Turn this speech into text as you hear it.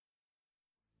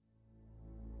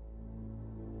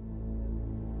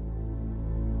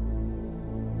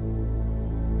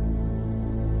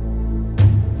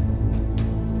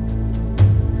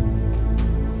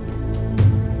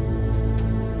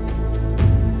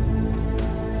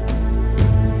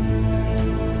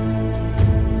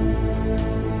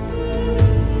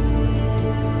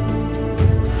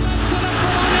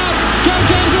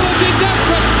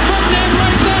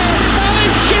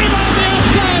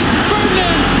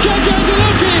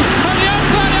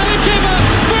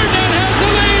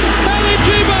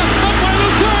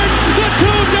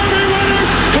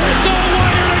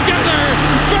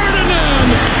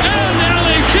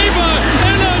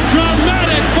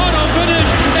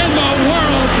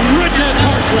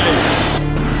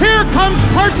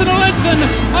Personal Ensign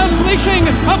unleashing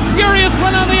a furious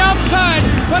one on the outside,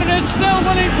 but it is still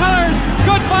Winning Colors.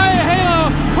 Goodbye,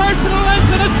 Halo. Personal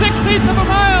Ensign a 16th of a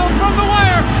mile from the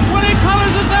wire. Winning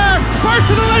Colors is there.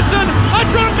 Personal Ensign, a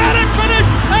dramatic finish,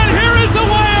 and here is the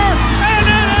wire, and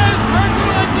it is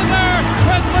Personal Ensign there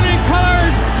with Winning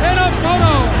Colors in a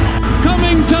photo.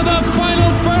 Coming to the final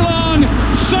furlong,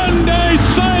 Sunday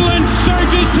Silence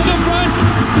surges to the front,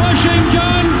 pushing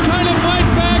John trying to fight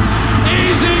back.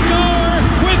 Easy Goer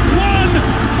with one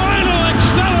final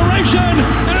acceleration,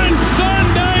 and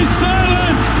Sunday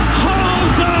Silence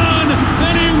holds on,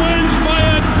 and he wins by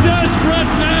a desperate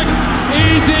neck.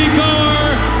 Easy Goer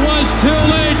was too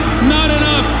late, not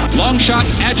enough. Long shot,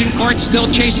 Agincourt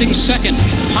still chasing second.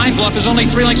 Pine Bluff is only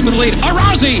 3 lengths from the lead.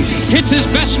 Arazi hits his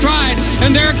best stride,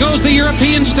 and there goes the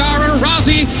European star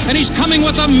Arazi, and he's coming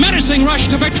with a menacing rush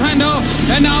to Bertrando,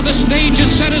 and now the stage is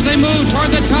set as they move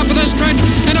toward the top of the stretch,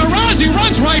 and Arazi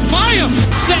runs right by him.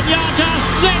 Zenyatta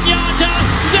is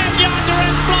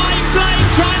flying,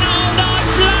 trying to hold on,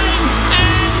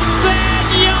 and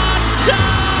Zenyatta,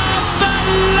 the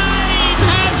lane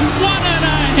has won it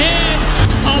ahead.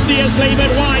 Obviously,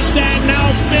 but Wisden now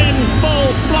in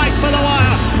full flight for the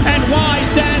wire, and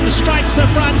Wisden strikes the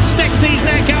front, sticks his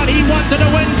neck out. He wanted to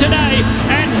win today,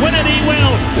 and win it he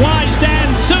will.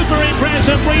 Wisden, super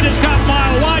impressive Breeders' Cup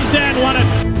Mile. Wisden won it.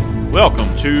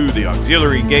 Welcome to the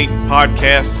Auxiliary Gate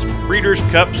Podcast's Breeders'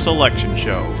 Cup Selection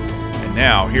Show. And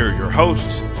now, here are your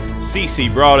hosts, CC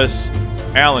Broadus,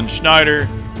 Alan Schneider,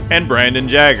 and Brandon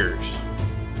Jaggers.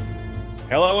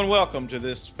 Hello and welcome to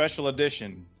this special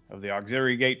edition of the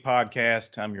Auxiliary Gate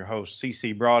Podcast. I'm your host,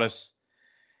 CC Broadus,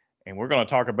 and we're going to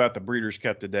talk about the Breeders'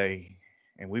 Cup today.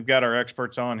 And we've got our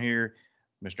experts on here.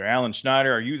 Mr. Alan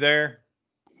Schneider, are you there?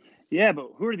 Yeah, but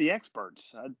who are the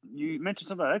experts? You mentioned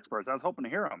some of the experts. I was hoping to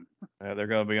hear them. They're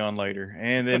going to be on later.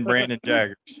 And then Brandon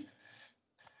Jaggers.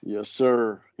 Yes,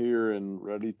 sir. Here and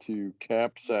ready to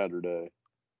cap Saturday.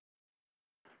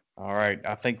 All right.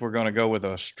 I think we're going to go with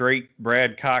a straight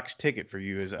Brad Cox ticket for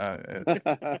you, as I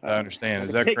understand.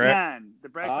 Is that Pick correct? 9. The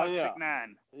Brad Cox yeah. Pick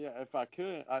 9. Yeah, if I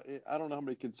could, I don't know how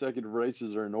many consecutive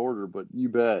races are in order, but you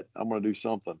bet I'm going to do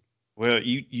something. Well,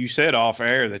 you said off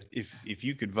air that if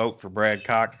you could vote for Brad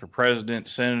Cox for president,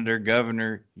 senator,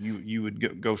 governor, you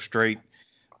would go straight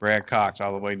Brad Cox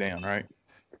all the way down, right?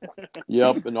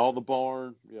 Yep, and all the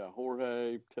barn. Yeah,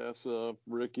 Jorge, Tessa,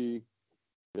 Ricky.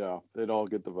 Yeah, they'd all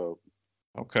get the vote.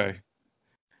 Okay.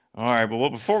 All right. Well,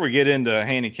 before we get into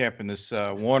handicapping this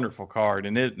wonderful card,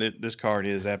 and this card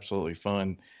is absolutely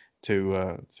fun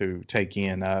to take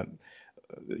in. The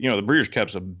Breeders'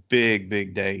 Cup's a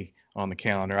big day on the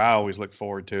calendar. I always look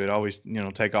forward to it. I always,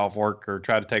 take off work or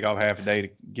try to take off half a day to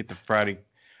get the Friday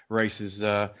races,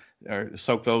 or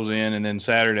soak those in, and then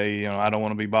Saturday, I don't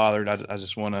want to be bothered. I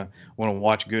just want to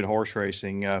watch good horse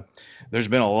racing. There's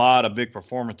been a lot of big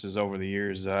performances over the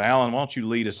years. Alan, why don't you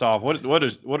lead us off?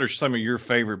 What are some of your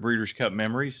favorite Breeders' Cup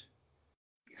memories?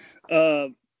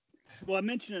 Well, I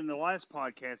mentioned in the last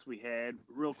podcast we had,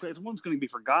 real quick, one's going to be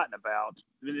forgotten about.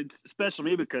 It's special to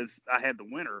me because I had the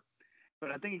winner, but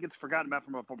I think it gets forgotten about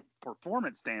from a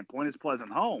performance standpoint. It's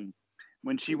Pleasant Home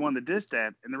when she won the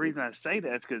Distaff. And the reason I say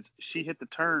that is because she hit the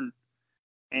turn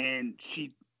and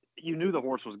you knew the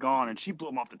horse was gone, and she blew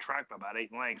him off the track by about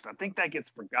 8 lengths. I think that gets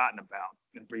forgotten about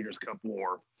in Breeders' Cup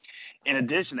lore. In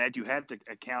addition to that, you have to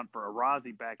account for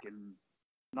Arazi back in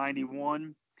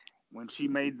 91 when she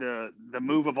made the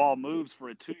move of all moves for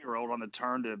a 2-year-old on the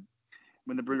turn to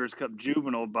win the Breeders' Cup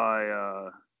Juvenile by,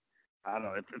 I don't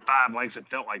know, if 5 lengths, it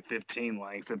felt like 15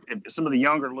 lengths. If some of the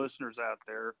younger listeners out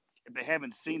there, if they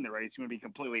haven't seen the race, you're going to be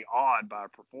completely awed by her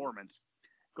performance.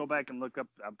 Go back and look up,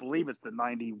 I believe it's the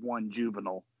 91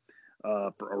 Juvenile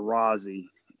for Arazi.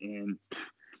 And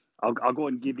I'll go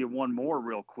ahead and give you one more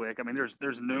real quick. I mean, there's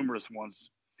numerous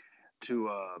ones to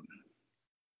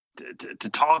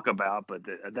talk about, but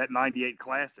that 98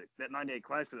 Classic that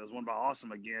was won by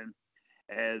Awesome again,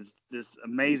 as this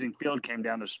amazing field came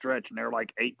down the stretch, and they were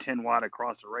like 8-10 wide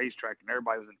across the racetrack, and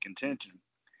everybody was in contention.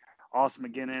 Awesome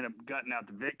again ended up gutting out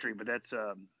the victory, but that's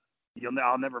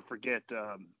I'll never forget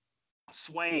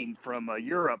Swain from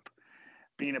Europe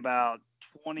being about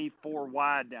 24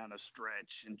 wide down a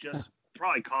stretch and just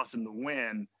probably cost him the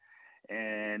win,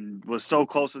 and was so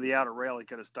close to the outer rail he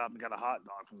could have stopped and got a hot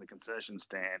dog from the concession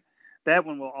stand. That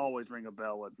one will always ring a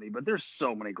bell with me, but there's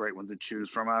so many great ones to choose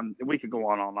from. We could go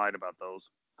on all night about those.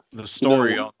 The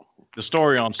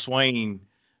story on Swain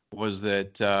was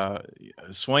that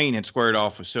Swain had squared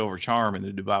off with Silver Charm in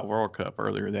the Dubai World Cup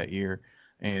earlier that year,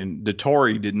 and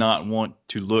Dettori did not want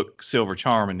to look Silver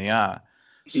Charm in the eye,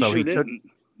 so he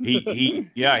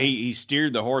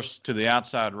steered the horse to the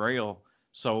outside rail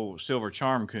so Silver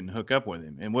Charm couldn't hook up with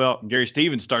him. And well, Gary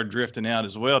Stevens started drifting out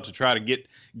as well to try to get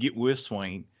with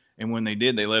Swain. And when they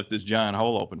did, they left this giant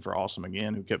hole open for Awesome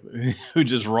Again, who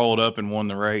just rolled up and won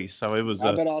the race. So it was.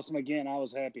 I bet Awesome Again. I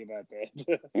was happy about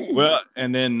that. Well,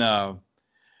 and then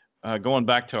going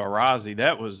back to Arazi,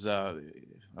 that was.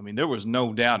 There was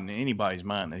no doubt in anybody's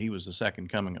mind that he was the second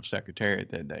coming of Secretariat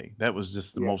that day. That was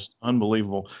just the most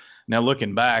unbelievable. Now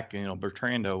looking back,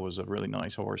 Bertrando was a really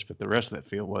nice horse, but the rest of that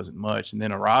field wasn't much. And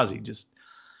then Arazi just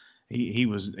he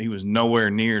was nowhere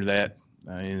near that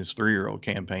in his 3-year-old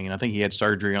campaign. I think he had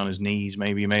surgery on his knees.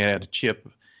 Maybe he may have had a chip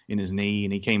in his knee,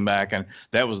 and he came back. And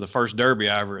that was the first Derby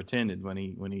I ever attended when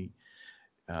he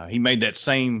made that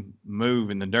same move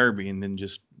in the Derby and then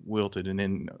just wilted. And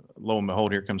then lo and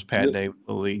behold, here comes Pat Day with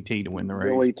Little E.T. to win the race.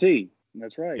 Little E.T.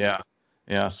 That's right.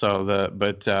 Yeah. So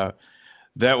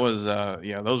that was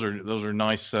those are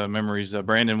nice memories.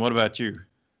 Brandon, what about you?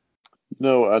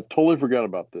 No, I totally forgot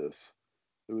about this.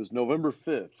 It was November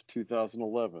 5th,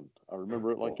 2011. I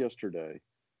remember it like yesterday.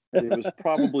 It was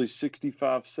probably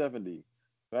 65, 70.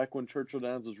 Back when Churchill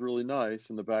Downs was really nice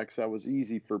and the backside was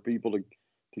easy for people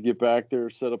to get back there,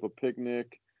 set up a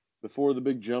picnic before the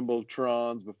big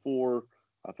jumbotrons, before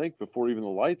even the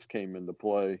lights came into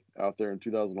play out there in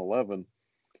 2011.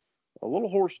 A little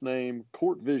horse named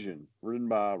Court Vision, ridden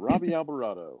by Robbie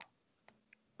Alvarado.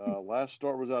 Last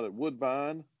start was out at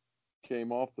Woodbine,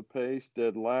 came off the pace,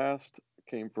 dead last,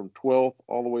 came from 12th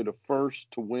all the way to first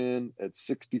to win at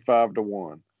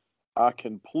 65-1. I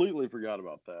completely forgot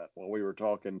about that when we were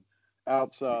talking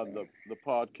outside the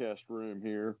podcast room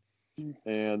here.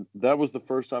 And that was the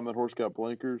first time that horse got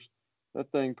blinkers.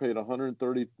 That thing paid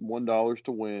 $131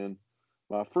 to win.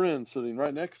 My friend sitting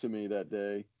right next to me that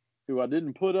day, who I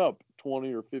didn't put up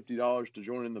 $20 or $50 to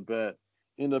join in the bet,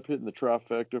 ended up hitting the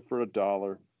trifecta for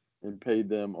 $1 and paid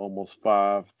them almost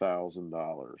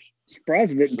 $5,000.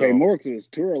 Surprised it didn't pay more because it was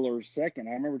Tourler's second.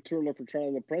 I remember Tourler for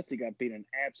Charlie LaPresti got beat an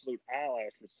absolute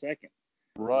eyelash for second.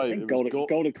 Right. It was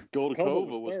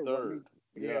Goldacova was third.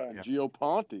 Yeah. Gio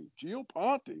Ponte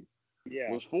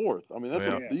was fourth. I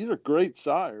mean, these are great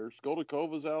sires.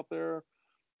 Goldacova's out there.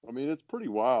 I mean, it's pretty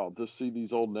wild to see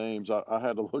these old names. I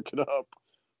had to look it up.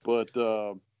 But,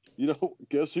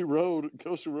 guess who rode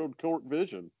Court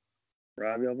Vision?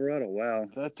 Robbie Alvarado. Wow.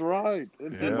 That's right.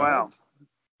 Wow.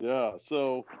 Yeah.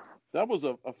 So that was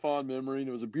a fond memory. And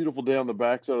it was a beautiful day on the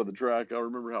backside of the track. I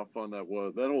remember how fun that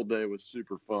was. That whole day was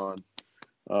super fun.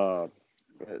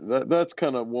 That's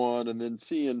kind of one. And then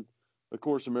seeing, of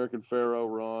course, American Pharoah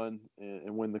run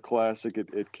and win the Classic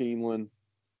at Keeneland.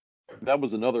 That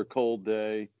was another cold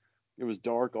day. It was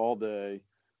dark all day.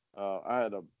 I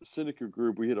had a syndicate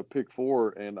group. We hit a pick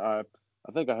 4, and I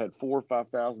think I had $4,000 or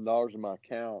 $5,000 in my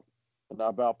account, and I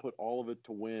about put all of it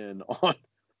to win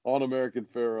on American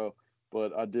Pharoah,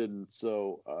 but I didn't.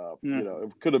 So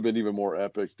it could have been even more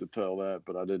epic to tell that,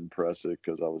 but I didn't press it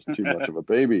because I was too much of a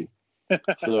baby.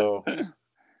 So,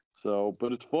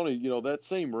 but it's funny, that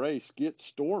same race, Get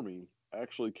Stormy,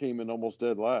 actually came in almost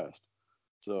dead last.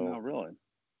 So, no, really,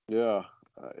 yeah.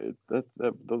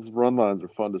 Those run lines are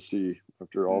fun to see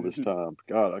after all this time.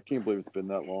 God, I can't believe it's been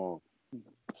that long.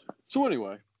 So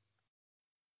anyway.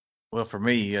 Well, for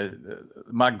me,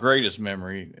 my greatest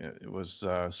memory was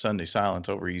Sunday Silence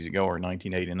over Easy Goer in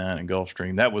 1989 in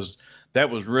Gulfstream. That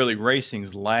was really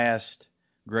racing's last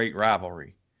great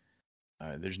rivalry.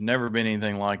 There's never been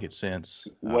anything like it since.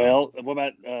 Well, what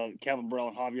about Calvin Burrell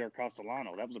and Javier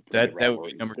Castellano? That was a pretty that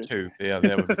would be number 2. Yeah,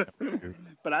 that would be number 2.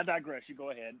 But I digress. You go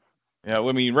ahead. Yeah,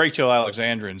 I mean, Rachel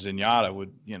Alexandra and Zenyatta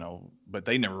would, but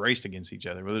they never raced against each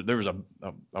other. There was a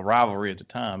rivalry at the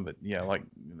time, but yeah, like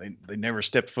they never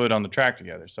stepped foot on the track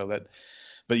together. So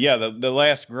but yeah, the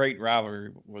last great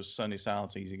rivalry was Sunday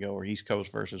Silence Easy Goer, East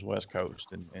Coast versus West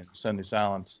Coast, and Sunday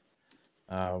Silence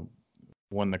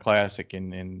won the Classic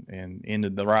and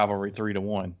ended the rivalry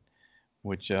 3-1,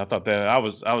 which I thought that I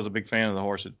was a big fan of the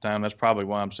horse at the time. That's probably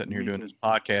why I'm sitting here doing this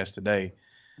podcast today.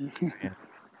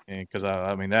 Because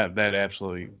I mean that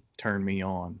absolutely turned me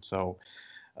on. So,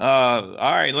 all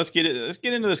right, let's get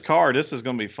into this card. This is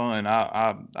going to be fun.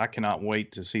 I cannot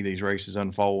wait to see these races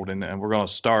unfold, and we're going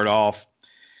to start off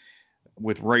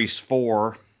with race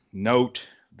 4. Note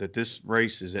that this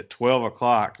race is at 12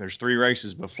 o'clock. There's 3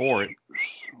 races before it.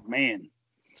 Man.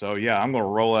 So yeah, I'm going to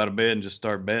roll out of bed and just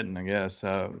start betting, I guess,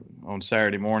 on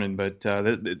Saturday morning. But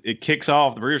it kicks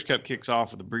off. The Breeders' Cup kicks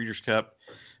off with the Breeders' Cup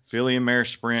Filly and Mare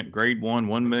Sprint, Grade 1,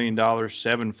 $1 million,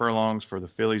 7 furlongs for the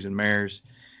fillies and mares.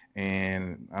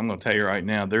 And I'm going to tell you right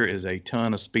now, there is a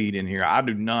ton of speed in here. I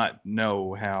do not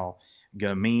know how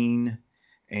Gamine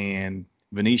and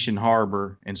Venetian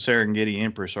Harbor and Serengeti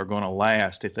Empress are going to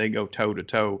last if they go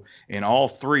toe-to-toe. And all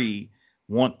 3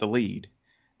 want the lead.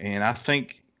 And I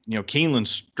think,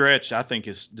 Keeneland's stretch, I think,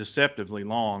 is deceptively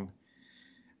long.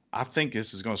 I think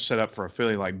this is going to set up for a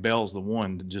filly like Bell's the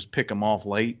One to just pick them off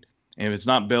late. And if it's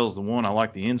not Bell's the One, I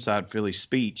like the inside filly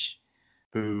Speech,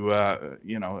 who,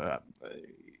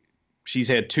 she's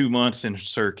had 2 months in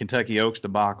her Kentucky Oaks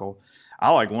debacle.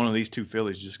 I like one of these two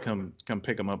fillies just come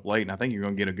pick them up late, and I think you're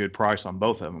going to get a good price on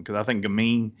both of them because I think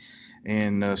Gamine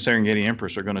and Serengeti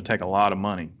Empress are going to take a lot of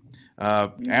money.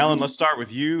 Alan, let's start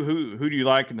with you. Who do you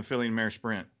like in the filly and mare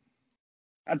sprint?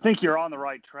 I think you're on the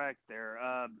right track there.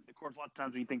 Of course, a lot of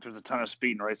times when you think there's a ton of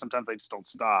speed in a race, sometimes they just don't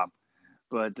stop.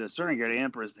 But Serengeti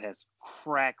Empress has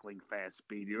crackling fast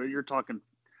speed. You're talking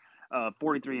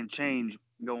 43 and change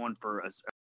going for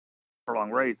a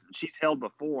long race. She's held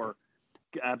before.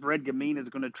 I've read Gamine is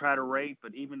going to try to rate,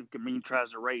 but even if Gamine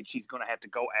tries to rate, she's going to have to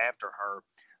go after her.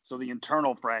 So the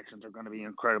internal fractions are going to be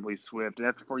incredibly swift. And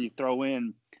that's before you throw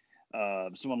in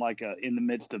someone like In the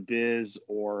Midst of Biz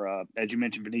or, as you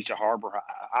mentioned, Venetia Harbor.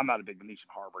 I'm not a big Venetia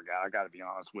Harbor guy. I got to be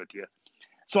honest with you.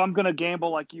 So I'm going to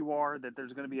gamble like you are that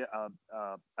there's going to be a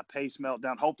pace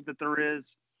meltdown. Hope that there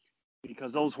is,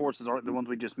 because those horses are the ones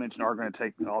we just mentioned are going to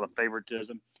take all the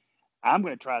favoritism. I'm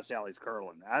going to try Sally's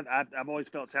Curlin. I've always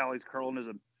felt Sally's Curlin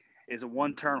is a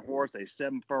one-turn horse, a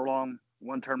 7-furlong,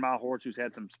 one-turn mile horse who's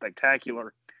had some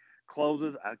spectacular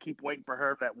closes. I keep waiting for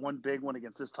her, that one big one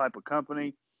against this type of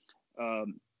company. I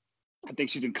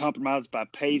think she's been compromised by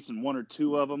pace in one or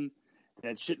two of them.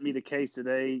 That shouldn't be the case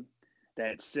today.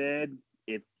 That said,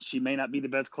 if she may not be the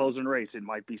best closer in the race, it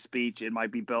might be Speech. It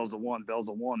might be Bell's the One. Bell's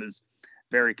the One is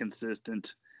very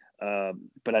consistent.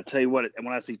 But I tell you what,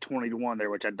 when I see 20-1 there,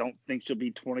 which I don't think she'll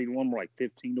be 20-1, more like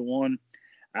 15-1,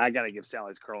 I got to give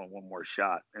Sally's Curlin one more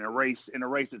shot in a race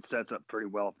that sets up pretty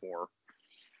well for her.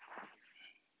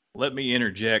 Let me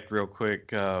interject real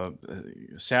quick.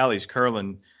 Sally's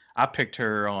Curlin, I picked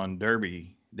her on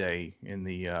Derby Day in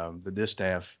the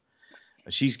distaff.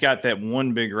 She's got that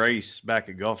one big race back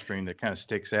at Gulfstream that kind of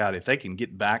sticks out. If they can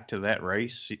get back to that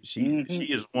race, she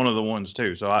is one of the ones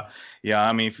too. So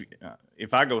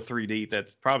if I go 3 deep,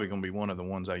 that's probably going to be one of the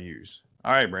ones I use.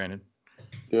 All right, Brandon.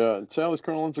 Yeah, and Sally's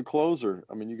Curlin's a closer.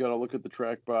 I mean, you got to look at the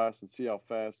track bias and see how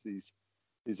fast these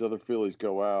other fillies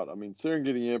go out. I mean,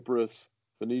 Serengeti Empress,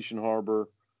 Venetian Harbor,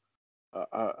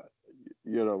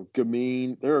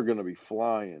 Gamine, they're going to be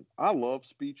flying. I love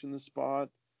Speech in this spot,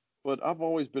 but I've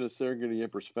always been a Serengeti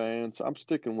Empress fan, so I'm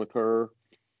sticking with her.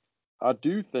 I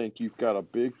do think you've got a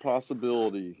big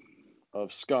possibility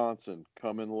of Sconson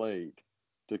coming late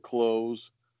to close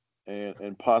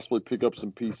and possibly pick up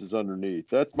some pieces underneath.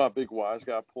 That's my big wise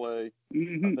guy play.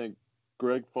 I think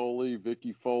Greg Foley,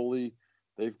 Vicky Foley,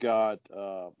 they've got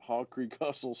Hog Creek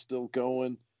Hustle still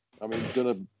going. I mean,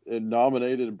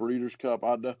 nominated in Breeders' Cup.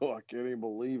 I know, I can't even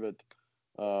believe it.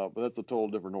 But that's a total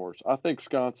different horse. I think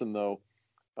Sconson, though,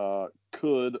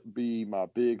 could be my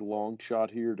big long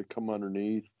shot here to come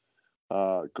underneath.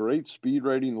 Great speed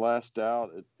rating last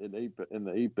out in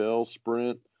the 8 Bell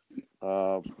sprint.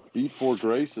 Beat Four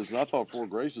Graces, and I thought Four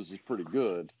Graces is pretty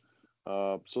good.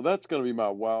 So that's going to be my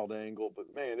wild angle.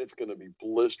 But, man, it's going to be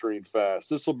blistering fast.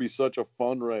 This will be such a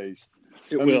fun race.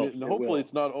 Hopefully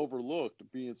it's not overlooked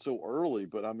being so early.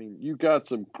 But, I mean, you got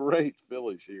some great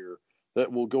fillies here that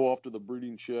will go off to the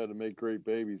breeding shed and make great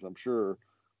babies, I'm sure.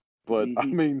 But, I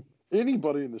mean,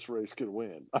 anybody in this race could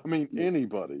win. I mean,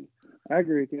 anybody. I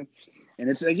agree with you. And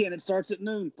it starts at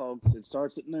noon, folks. It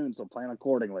starts at noon, so plan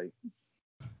accordingly.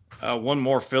 One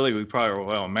more filly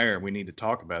mare we need to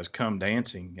talk about is Come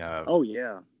Dancing. Oh,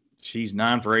 yeah. She's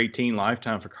 9 for 18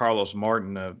 lifetime for Carlos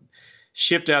Martin.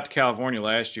 Shipped out to California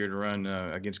last year to run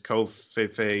against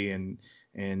Kofife,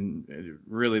 and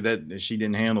really that she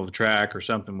didn't handle the track or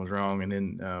something was wrong. And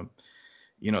then,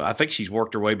 I think she's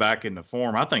worked her way back into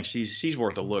form. I think she's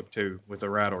worth a look too with the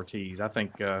Rat Ortiz. I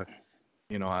think,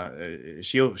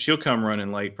 she'll come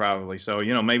running late probably. So,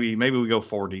 maybe we go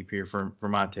 4 deep here for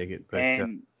my ticket. But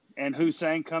and who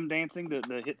sang Come Dancing,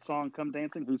 the hit song Come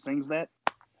Dancing? Who sings that?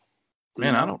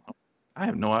 Man, I don't know. I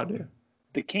have no idea.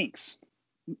 The Kinks.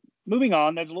 Moving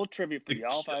on, there's a little trivia for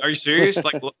y'all. Are you serious?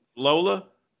 Like Lola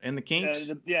and the Kinks?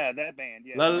 Yeah, that band.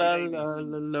 Yeah. La la la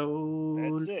la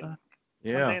Lola. That's it.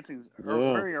 Yeah. Come Dancing's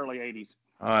very early 80s.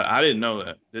 I didn't know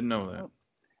that. Didn't know that.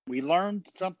 We learned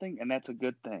something, and that's a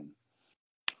good thing.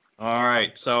 All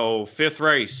right, so 5th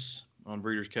race on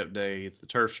Breeders' Cup Day. It's the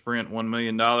Turf Sprint, $1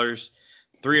 million.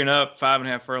 3 and up,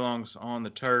 5.5 furlongs on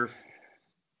the turf.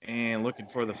 And looking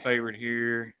for the favorite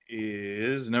here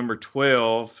is number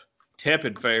 12,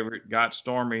 tepid favorite, Got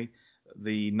Stormy,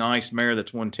 the nice mare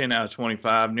that's won 10 out of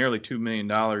 25, nearly $2 million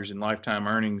in lifetime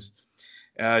earnings.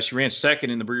 She ran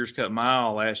second in the Breeders' Cup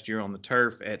Mile last year on the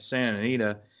turf at Santa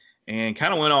Anita. and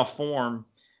kind of went off form.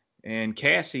 And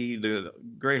Cassie, the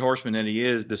great horseman that he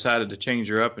is, decided to change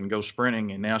her up and go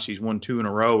sprinting. And now she's won 2 in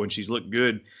a row, and she's looked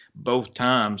good both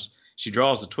times. She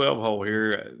draws the 12 hole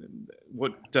here.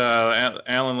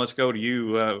 Alan, let's go to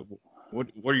you. What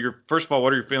are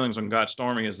your feelings on Got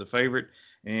Stormy as the favorite?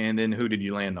 And then who did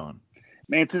you land on?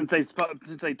 Man, since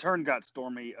they turned Got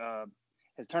Stormy,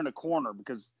 has turned a corner,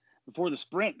 because before the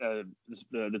sprint,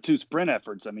 the 2 sprint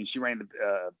efforts, I mean, she ran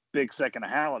the big second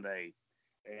of Halliday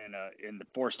and in the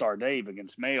 4-star Dave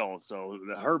against Mail. So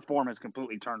her form has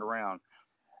completely turned around.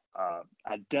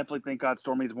 I definitely think Got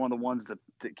Stormy is one of the ones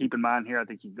to keep in mind here. I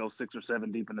think you can go 6 or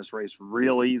 7 deep in this race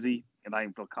real easy, and I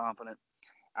even feel confident.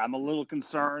 I'm a little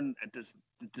concerned at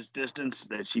this distance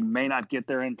that she may not get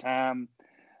there in time,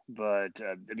 but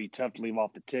it'd be tough to leave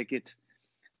off the ticket.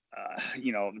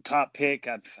 The top pick,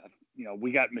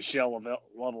 we got Michelle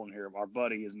Lovell in here. Our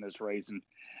buddy is in this race, and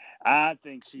I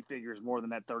think she figures more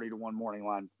than that 30-1 morning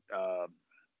line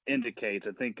indicates.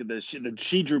 I think that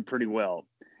she drew pretty well.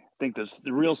 I think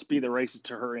the real speed of the race is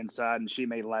to her inside, and she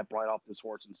may lap right off this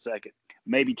horse in second.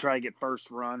 Maybe try to get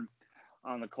first run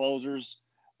on the closers.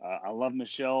 I love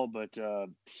Michelle, but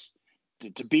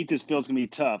to beat this field's going to be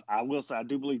tough. I will say I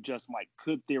do believe Just Mike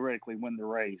could theoretically win the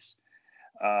race.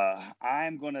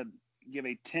 I'm going to give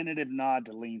a tentative nod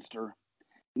to Leinster.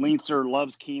 Leinster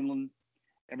loves Keeneland.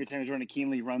 Every time he's running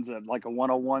Keeneland, he runs like a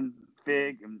 101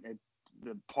 fig, and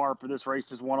the par for this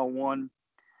race is 101.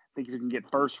 I think he can get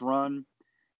first run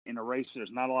in a race where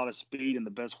there's not a lot of speed and the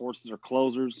best horses are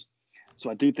closers. So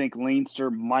I do think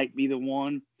Leinster might be the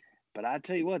one. But I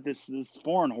tell you what, this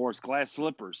foreign horse, Glass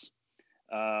Slippers,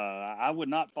 I would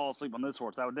not fall asleep on this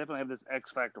horse. I would definitely have this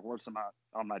X Factor horse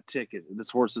on my ticket.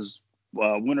 This horse is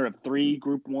winner of 3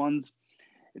 Group 1s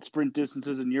at sprint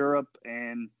distances in Europe,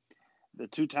 and the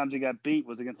 2 times he got beat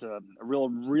was against a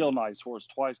real nice horse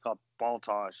twice called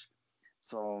Baltosh.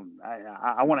 So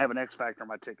I want to have an X Factor on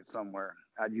my ticket somewhere.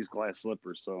 I'd use Glass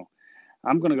Slippers. So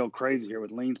I'm going to go crazy here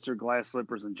with Leinster, Glass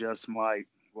Slippers, and Just Mike,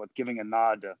 giving a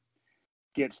nod to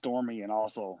Get Stormy and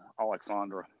also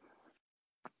Alexandra.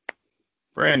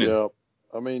 Brandon. Yeah.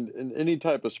 I mean, in any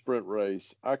type of sprint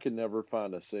race, I can never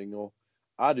find a single.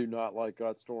 I do not like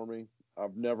Got Stormy.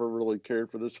 I've never really cared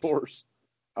for this horse.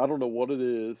 I don't know what it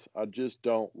is. I just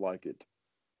don't like it.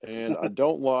 And I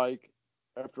don't like,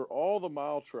 after all the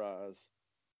mile tries,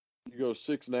 you go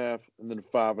 6.5 and then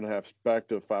 5.5, back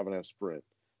to a 5.5 sprint.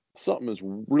 Something is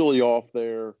really off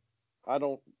there. I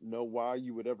don't know why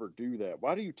you would ever do that.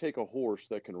 Why do you take a horse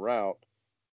that can route,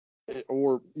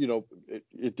 or,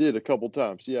 it did a couple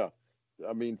times. Yeah.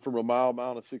 I mean, from a mile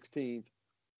to 16th,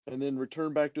 and then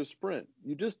return back to a sprint.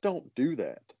 You just don't do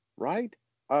that, right?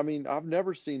 I mean, I've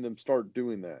never seen them start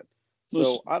doing that.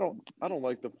 So I don't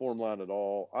like the form line at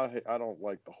all. I don't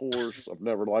like the horse. I've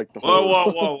never liked the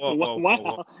horse. Whoa.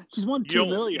 Wow. She's won $2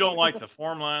 million. You don't like the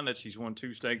form line that she's won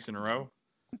 2 stakes in a row?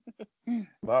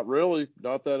 Not really.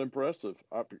 Not that impressive.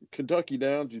 Kentucky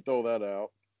Downs, you throw that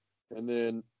out. And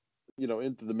then,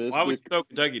 into the Mystic. Why would you throw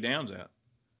Kentucky Downs out?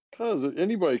 Because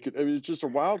anybody could. I mean, it's just a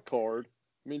wild card.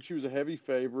 I mean, she was a heavy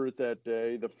favorite that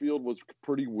day. The field was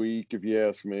pretty weak, if you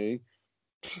ask me.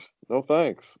 No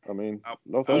thanks. I mean,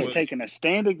 no thanks. He's taking a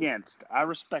stand against. I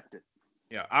respect it.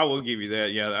 Yeah, I will give you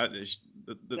that. Yeah,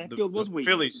 that field was weak.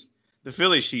 The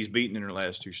Phillies she's beaten in her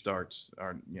last 2 starts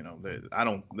are,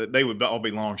 they would all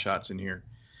be long shots in here.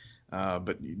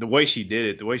 But the way she did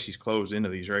it, the way she's closed into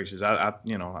these races, I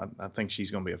think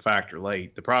she's going to be a factor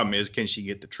late. The problem is, can she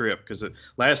get the trip? Because the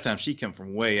last time she came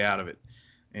from way out of it,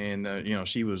 and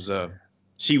she was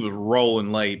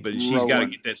rolling late, but she's got to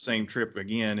get that same trip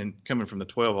again. And coming from the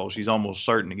 12 hole, she's almost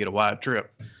certain to get a wide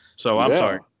trip. So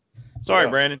I'm sorry,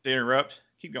 Brandon, to interrupt.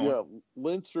 Keep going. Yeah,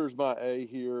 Leinster's my A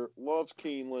here. Loves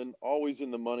Keeneland. Always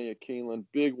in the money at Keeneland.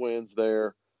 Big wins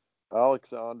there.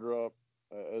 Alexandra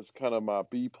as kind of my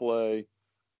B play.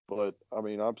 But, I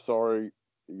mean, I'm sorry,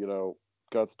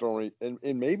 Got Stormy. And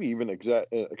maybe even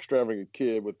Extravagant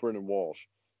Kid with Brendan Walsh.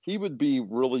 He would be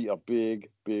really a big,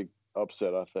 big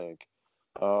upset, I think.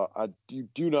 I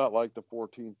do not like the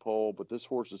 14th pole, but this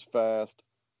horse is fast.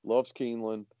 Loves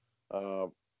Keeneland.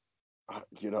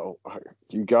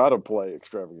 You got to play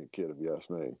Extravagant Kid, if you ask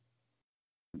me.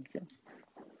 Okay.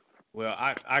 Well,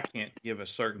 I can't give a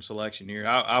certain selection here.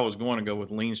 I was going to go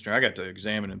with Leinster. I got to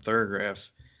examine in Thorough.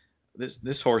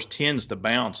 This horse tends to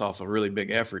bounce off of really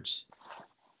big efforts,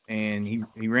 and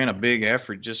he ran a big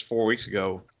effort just 4 weeks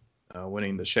ago,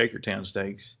 winning the Shakertown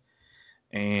Stakes,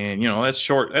 and that's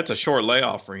a short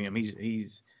layoff for him.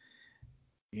 He's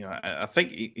I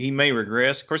think he may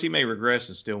regress. Of course, he may regress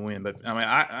and still win, but I mean,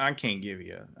 I can't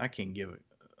give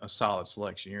a solid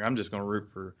selection here. I'm just going to root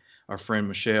for our friend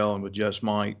Michelle and with Just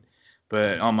Mike.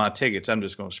 But on my tickets, I'm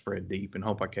just going to spread deep and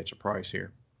hope I catch a price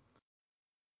here.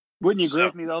 Wouldn't you agree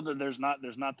with me though that there's not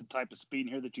the type of speed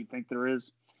in here that you think there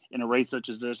is in a race such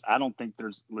as this? I don't think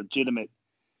there's legitimate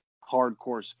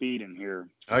hardcore speed in here.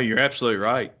 Oh, you're absolutely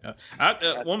right.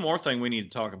 One more thing we need to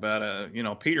talk about.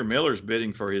 Peter Miller's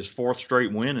bidding for his 4th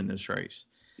straight win in this race.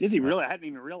 Is he really? I hadn't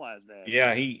even realized that.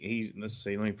 Yeah, he's. Let's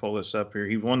see. Let me pull this up here.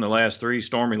 He won the last 3: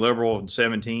 Stormy Liberal in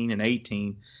 17 and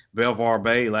 18, Belvoir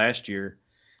Bay last year,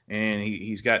 and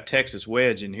he's got Texas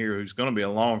Wedge in here, who's going to be a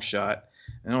long shot.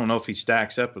 I don't know if he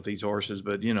stacks up with these horses,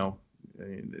 but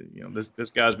this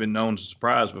guy's been known to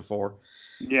surprise before.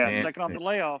 Yeah, and second off the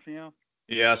layoff,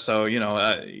 Yeah, so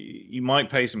you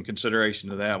might pay some consideration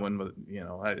to that one, but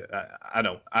I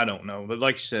don't know. But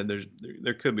like you said,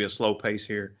 there could be a slow pace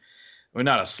here. Well,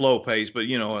 not a slow pace, but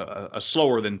a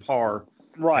slower than par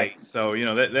right pace. So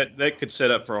that could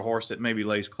set up for a horse that maybe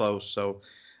lays close. So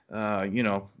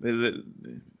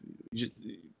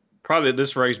probably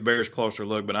this race bears closer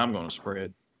look, but I'm going to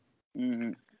spread.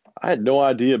 Mm-hmm. I had no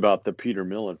idea about the Peter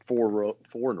Millen 4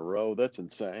 in a row. That's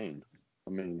insane. I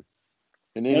mean,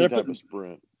 in any type of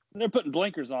sprint, they're putting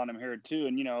blinkers on him here too,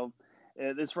 and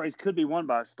this race could be won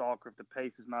by a stalker if the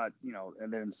pace is not,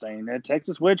 and they're insane. That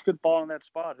Texas Wedge could fall in that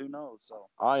spot. Who knows? So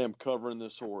I am covering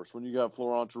this horse. When you got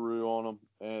Florent Geroux on him,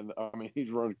 and I mean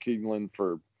he's run Keeneland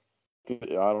for I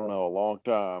don't know, a long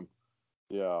time.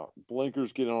 Yeah,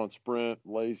 blinkers get on sprint,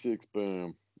 Lasix,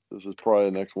 boom. This is probably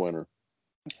the next winner.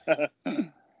 All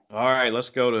right, let's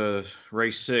go to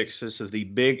race 6. This is the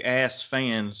Big Ass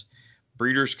Fans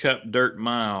Breeders' Cup Dirt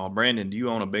Mile. Brandon, do you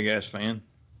own a Big Ass Fan?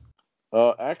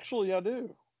 Actually, I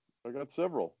do. I got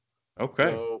several. Okay.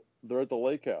 So they're at the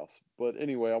lake house. But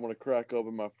anyway, I'm going to crack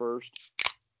open my first.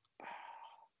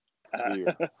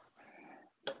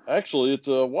 Actually, it's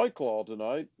a White Claw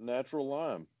tonight, natural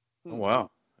lime. Oh, wow.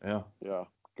 Yeah. Yeah,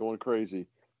 going crazy.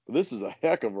 But this is a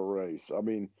heck of a race. I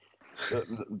mean,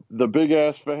 the Big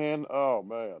Ass Fan, oh,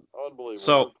 man, unbelievable.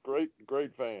 So great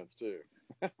fans, too.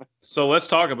 So let's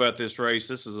talk about this race.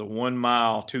 This is a 1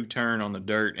 mile, 2-turn on the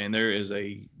dirt, and there is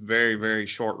a very, very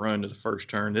short run to the first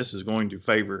turn. This is going to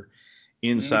favor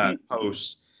inside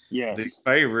posts. Yes. The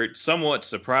favorite, somewhat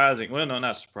surprising. Well, no,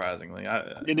 not surprisingly.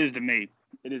 It is to me.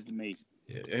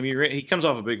 I mean, he comes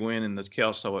off a big win in the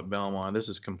Kelso at Belmont. This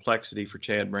is Complexity for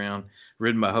Chad Brown,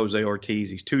 ridden by Jose Ortiz.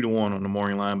 He's 2-1 on the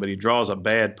morning line, but he draws a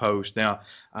bad post. Now,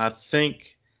 I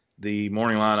think the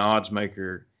morning line odds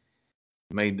maker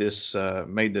made this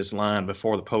line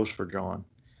before the posts were drawn,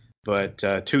 but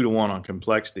 2-1 on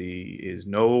Complexity is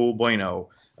no bueno.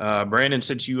 Brandon,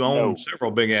 since you own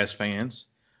several Big Ass Fans,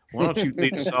 why don't you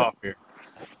lead us off here?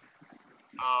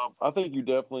 I think you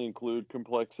definitely include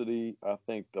Complexity. I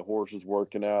think the horse is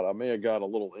working out. I may have got a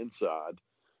little inside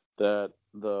that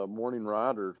the morning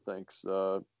rider thinks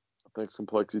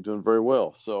Complexity doing very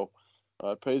well. So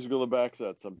it pays to go to the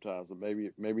backside sometimes, but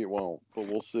maybe it won't. But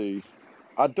we'll see.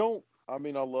 I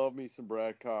love me some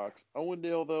Brad Cox.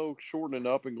 Owendale, though, shortening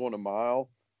up and going a mile.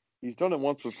 He's done it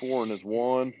once before and has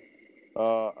won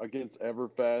against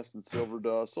Everfast and Silver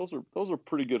Dust. Those are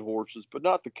pretty good horses, but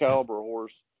not the caliber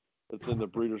horse that's in the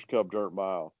Breeders' Cup Dirt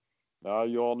Mile. Now,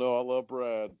 you all know I love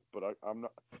Brad, but I'm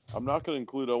not going to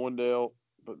include Owendale.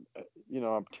 But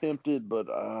I'm tempted, but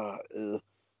I'm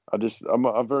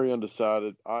very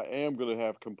undecided. I am going to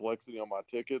have Complexity on my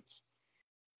tickets.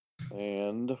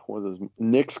 And what is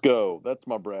Knicks Go? That's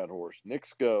my Brad horse.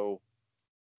 Knicks Go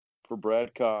for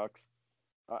Brad Cox.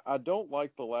 I don't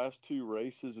like the last 2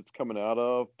 races it's coming out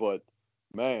of, but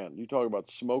man, you talk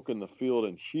about smoking the field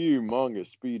and humongous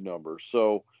speed numbers.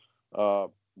 So,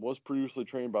 was previously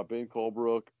trained by Ben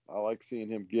Colebrook. I like seeing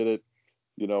him get it.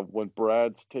 When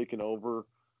Brad's taken over,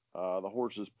 the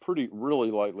horse is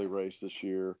really lightly raced this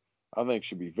year. I think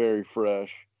should be very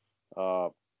fresh.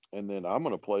 And then I'm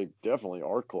going to play definitely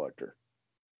Art Collector.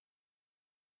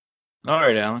 All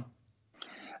right, Alan.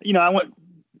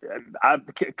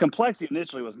 Complexity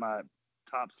initially was my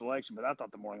top selection, but I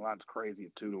thought the morning line's crazy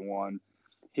at 2-1.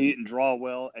 He didn't draw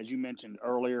well, as you mentioned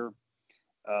earlier.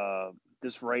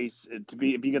 This race if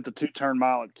you get the 2-turn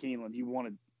mile at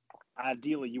Keeneland,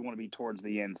 ideally you want to be towards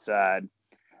the inside.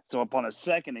 So upon a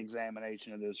second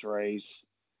examination of this race,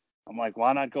 I'm like,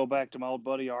 why not go back to my old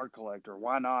buddy Art Collector?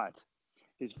 Why not?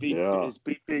 His feet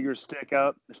figures stack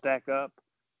up.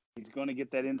 He's going to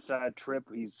get that inside trip.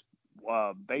 He's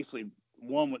basically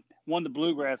won the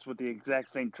Bluegrass with the exact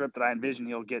same trip that I envision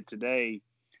he'll get today.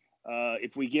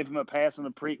 If we give him a pass on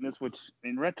the Preakness, which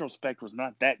in retrospect was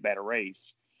not that bad a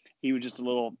race, he was just a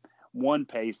little one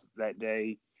pace that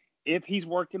day. If he's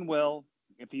working well,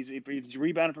 if he's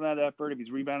rebounding from that effort, if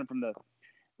he's rebounding from the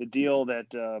deal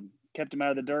that kept him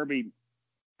out of the Derby,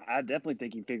 I definitely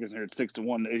think he figures in here at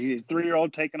 6-1. He's a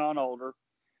 3-year-old taking on older.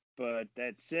 But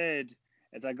that said,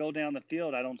 as I go down the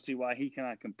field, I don't see why he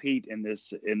cannot compete in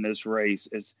this race.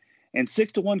 And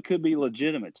 6-1 could be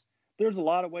legitimate. There's a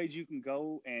lot of ways you can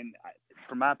go, and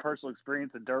from my personal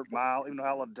experience, a dirt mile, even though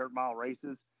I love dirt mile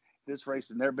races, this race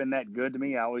has never been that good to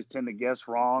me. I always tend to guess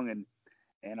wrong,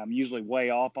 and I'm usually way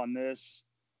off on this.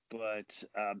 But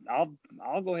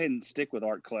I'll go ahead and stick with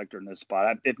Art Collector in this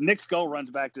spot. If Nick's Go runs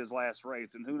back to his last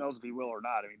race, and who knows if he will or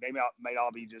not. I mean, they may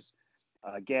all be just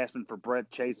gasping for breath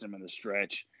chasing him in the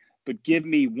stretch. But give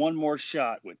me one more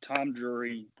shot with Tom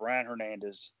Drury, Brian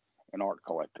Hernandez, and Art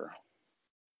Collector.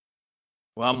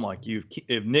 Well, I'm like you.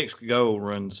 If Nick's Go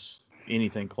runs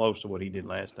anything close to what he did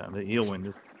last time, he'll win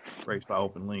this race by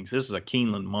open links. This is a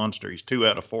Keeneland monster. He's 2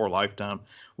 out of 4 lifetime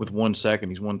with 1 second.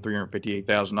 He's won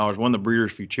 $358,000. Won the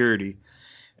Breeders' Futurity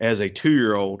as a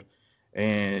 2-year-old,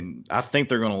 and I think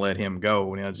they're going to let him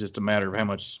go. It's just a matter of how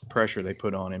much pressure they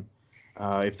put on him.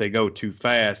 If they go too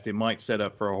fast, it might set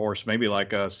up for a horse maybe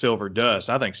like Silver Dust.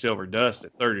 I think Silver Dust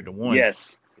at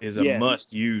 30-1 is a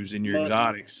must use in your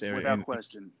exotics. Without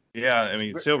question. Yeah, I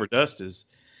mean, Silver Dust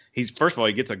he's first of all,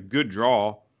 he gets a good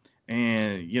draw,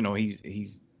 and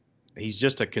he's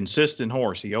just a consistent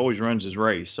horse. He always runs his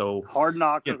race. So hard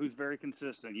knocker who's very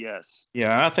consistent. Yes.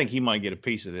 Yeah, I think he might get a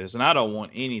piece of this, and I don't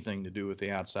want anything to do with the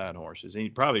outside horses.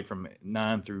 Probably from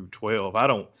 9 through 12. I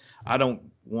don't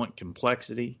want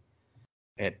complexity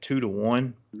at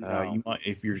 2-1. No. You might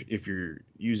if you're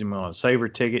using him on a saver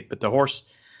ticket, but the horse,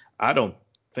 I don't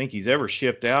think he's ever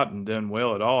shipped out and done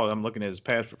well at all. I'm looking at his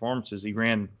past performances. He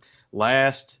ran he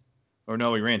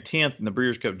ran 10th in the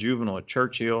Breeders' Cup Juvenile at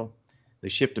Churchill. They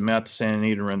shipped him out to Santa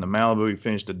Anita to run the Malibu. He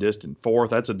finished a distant 4th.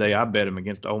 That's a day I bet him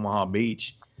against Omaha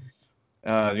Beach.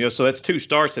 So that's 2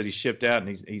 starts that he shipped out,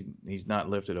 and he's not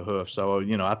lifted a hoof. So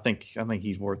I think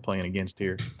he's worth playing against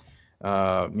here.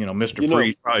 Mr.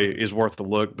 Freeze probably is worth the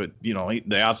look, but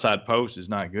the outside post is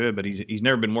not good. But he's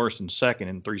never been worse than second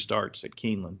in 3 starts at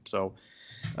Keeneland. So,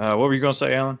 what were you going to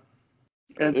say, Alan?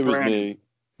 It was me.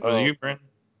 Was it you, Brandon?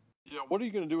 Yeah. What are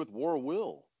you going to do with War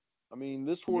Will? I mean,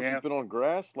 this horse has been on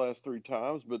grass last 3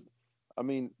 times, but I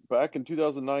mean, back in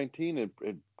 2019,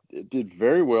 it did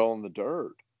very well in the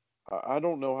dirt. I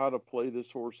don't know how to play this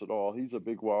horse at all. He's a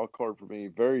big wild card for me.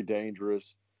 Very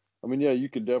dangerous. I mean, yeah, you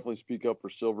can definitely speak up for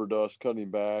Silver Dust, cutting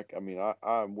back. I mean,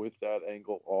 I'm with that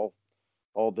angle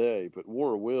all day. But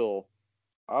War Will,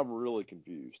 I'm really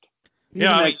confused.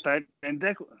 Yeah, and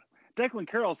Declan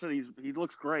Carroll said he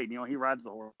looks great. He rides the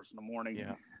horse in the morning.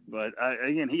 Yeah. But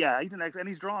again, he's an next, and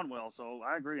he's drawn well. So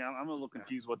I agree. I'm a little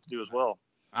confused what to do as well.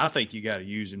 I think you got to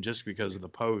use him just because of the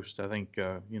post. I think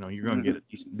you're going to get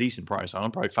a decent price on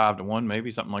him, probably 5-1,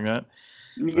 maybe something like that.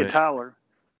 You get Tyler.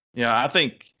 Yeah, I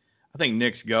think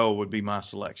Nick's Go would be my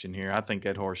selection here. I think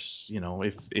that horse,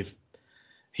 if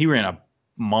he ran a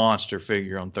monster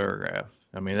figure on Thorograph,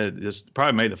 I mean, this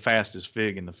probably made the fastest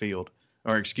fig in the field,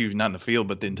 or excuse me, not in the field,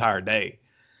 but the entire day.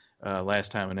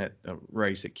 Last time in that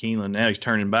race at Keeneland. Now he's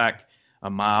turning back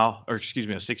a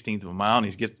 16th of a mile, and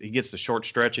he gets the short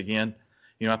stretch again.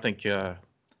 I think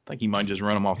he might just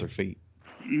run them off their feet.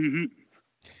 Mm-hmm.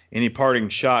 Any parting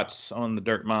shots on the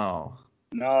dirt mile?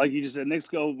 No, like you just said, Nick's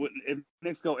Go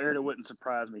aired, it wouldn't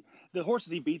surprise me. The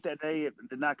horses he beat that day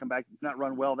did not come back, did not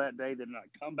run well that day, did not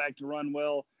come back to run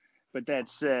well. But that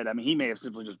said, I mean, he may have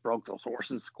simply just broke those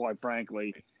horses, quite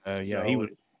frankly.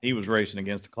 He was racing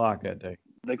against the clock that day.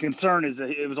 The concern is that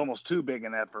it was almost too big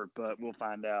an effort, but we'll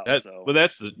find out. But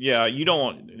that's you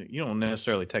don't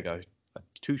necessarily take a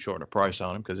too short a price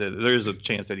on him, because there is a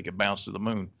chance that he could bounce to the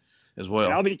moon as well.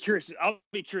 And I'll be curious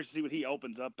to see what he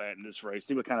opens up at in this race.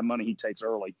 See what kind of money he takes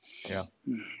early. Yeah.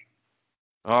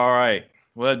 All right.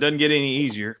 Well, it doesn't get any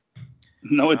easier.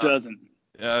 No, it doesn't.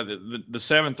 The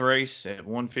 7th race at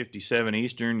 157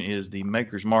 Eastern is the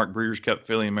Maker's Mark Breeders' Cup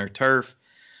Filly and Mare Turf.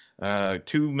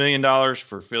 $2 million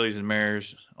for fillies and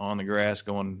mares on the grass,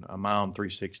 going 1 mile and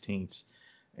 3/16.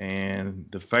 And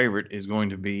the favorite is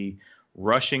going to be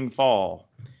Rushing Fall,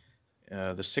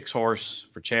 the 6 horse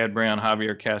for Chad Brown,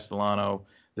 Javier Castellano.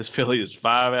 This filly is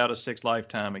 5 out of 6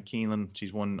 lifetime at Keeneland.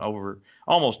 She's won over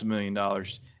almost $1 million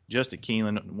just at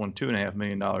Keeneland, won $2.5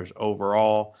 million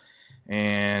overall.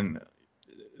 And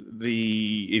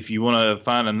if you want to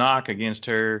find a knock against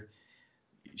her,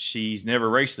 she's never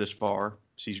raced this far.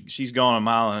 She's gone 1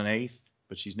 mile and 1/8,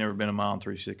 but she's never been 1 mile and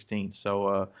 3/16.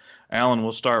 So, Alan,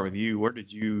 we'll start with you. Where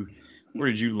did you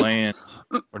land,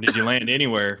 or did you land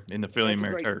anywhere in the filly and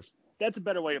mare turf? That's a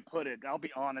better way to put it. I'll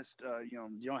be honest. You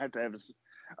don't have to have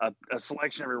a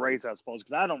selection every race, I suppose,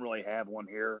 because I don't really have one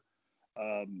here.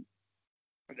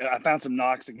 I found some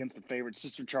knocks against the favorite.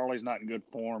 Sister Charlie's not in good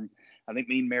form. I think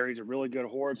Mean Mary's a really good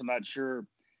horse. I'm not sure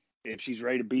if she's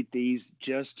ready to beat these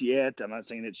just yet. I'm not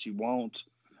saying that she won't.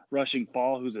 Rushing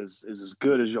Fall, who's as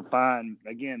good as you'll find.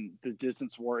 Again, the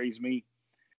distance worries me.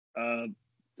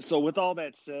 So with all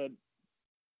that said,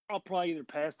 I'll probably either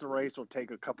pass the race or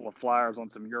take a couple of flyers on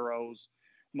some Euros.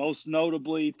 Most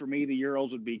notably for me, the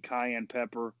Euros would be Cayenne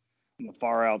Pepper on the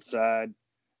far outside.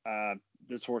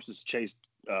 This horse has chased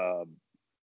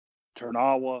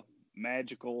Turnawa,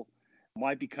 Magical,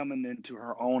 might be coming into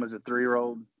her own as a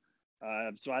 3-year-old.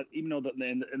 So even though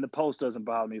the post doesn't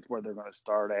bother me with where they're going to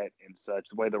start at and such,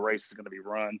 the way the race is going to be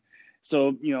run.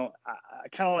 So, I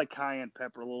kind of like Cayenne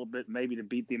Pepper a little bit, maybe to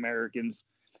beat the Americans.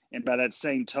 And by that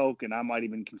same token, I might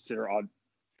even consider, I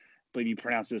believe you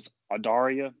pronounce this,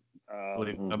 Adaria. I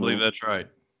believe that's right.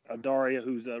 Adaria,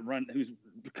 who's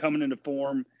coming into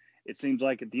form. It seems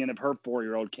like at the end of her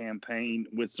 4-year-old campaign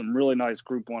with some really nice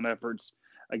Group 1 efforts,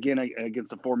 again,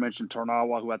 against the aforementioned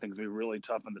Turnawa, who I think is going to be really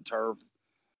tough on the turf.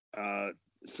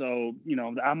 So,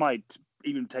 I might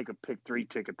even take a pick 3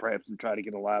 ticket perhaps and try to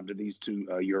get alive to these 2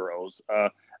 Euros.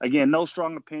 Again, no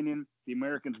strong opinion. The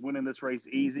Americans winning this race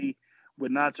easy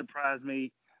would not surprise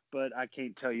me, but I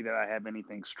can't tell you that I have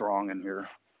anything strong in here.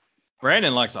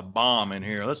 Brandon likes a bomb in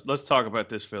here. Let's talk about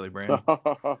this filly, Brandon.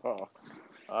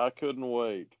 I couldn't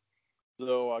wait.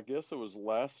 So I guess it was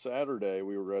last Saturday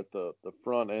we were at the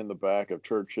front and the back of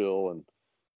Churchill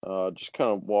and just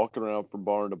kind of walking around from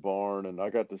barn to barn. And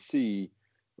I got to see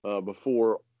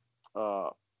before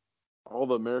all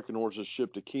the American horses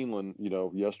shipped to Keeneland,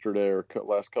 yesterday or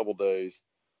last couple days,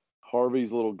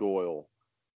 Harvey's Little Goyle.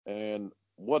 And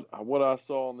what I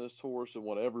saw on this horse and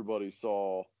what everybody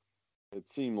saw, it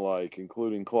seemed like,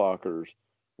 including clockers,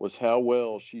 was how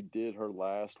well she did her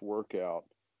last workout.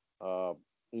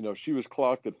 She was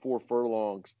clocked at 4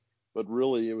 furlongs, but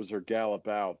really it was her gallop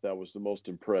out that was the most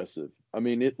impressive. I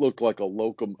mean, it looked like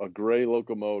a gray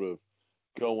locomotive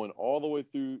going all the way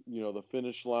through, the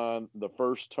finish line, the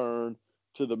first turn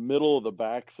to the middle of the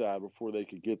backside before they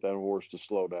could get that horse to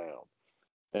slow down.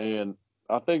 And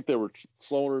I think they were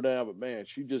slowing her down, but man,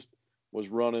 she just was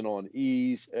running on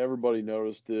ease. Everybody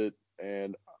noticed it,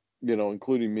 and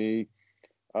including me.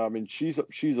 I mean, she's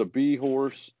a B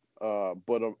horse,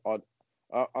 but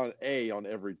on A on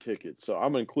every ticket. So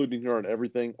I'm including her on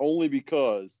everything only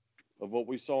because of what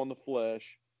we saw in the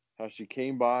flesh, how she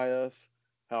came by us,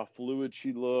 how fluid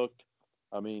she looked.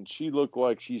 I mean, she looked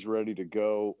like she's ready to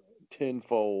go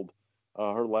tenfold.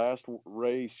 Her last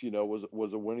race,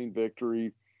 was a winning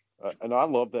victory. And I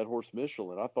love that horse,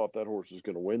 Michelin. I thought that horse was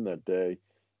going to win that day.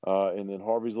 And then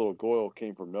Harvey's Little Goyle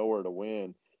came from nowhere to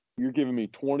win. You're giving me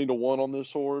 20-1 on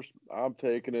this horse. I'm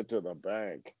taking it to the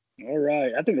bank. All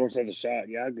right. I think the horse has a shot.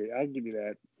 Yeah, I'll give you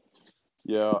that.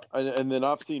 Yeah. And then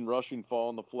I've seen Rushing Fall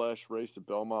in the flesh race at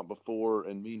Belmont before,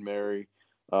 and Mean Mary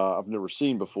I've never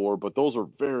seen before, but those are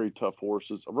very tough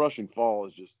horses. Rushing Fall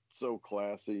is just so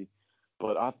classy.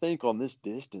 But I think on this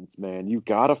distance, man, you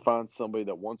got to find somebody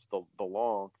that wants the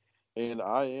long. And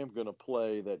I am going to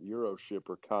play that Euro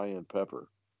shipper, Cayenne Pepper.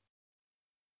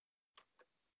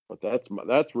 But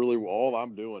that's really all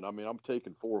I'm doing. I mean, I'm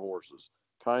taking 4 horses.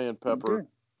 Cayenne Pepper,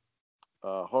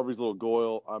 Harvey's Little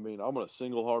Goyle. I mean, I'm going to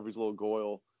single Harvey's Little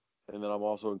Goyle, and then I'm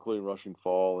also including Rushing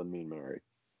Fall and Mean Mary.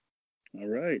 All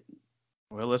right.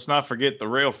 Well, let's not forget the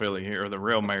rail filly here, or the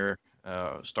rail mare,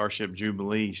 Starship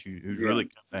Jubilee, who's really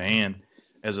come to hand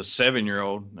as a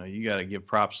 7-year-old. You got to give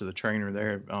props to the trainer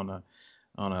there on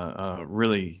a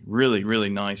really, really, really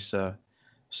nice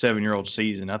 7-year-old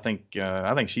season. I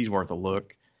think she's worth a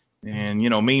look. And,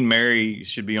 Mean Mary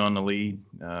should be on the lead.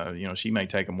 She may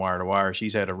take them wire to wire.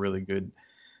 She's had a really good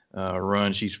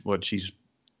run. She's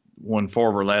won 4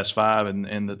 of her last 5,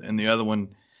 and the other one,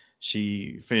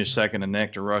 she finished second in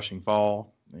Nectar. Rushing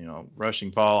Fall.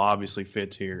 Rushing Fall obviously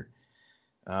fits here.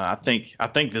 I think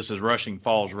this is Rushing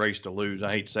Fall's race to lose.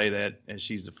 I hate to say that, as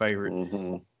she's the favorite.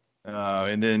 Mm-hmm.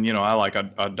 And then I like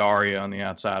Daria on the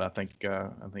outside. I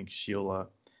think she'll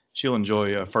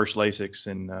enjoy First Lasix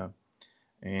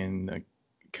and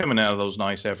coming out of those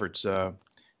nice efforts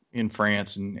in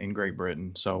France and Great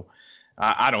Britain. So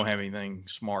I don't have anything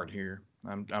smart here.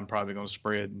 I'm probably going to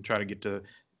spread and try to get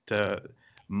to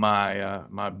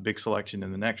my big selection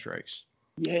in the next race.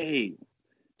 Yay!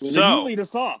 Well, so you lead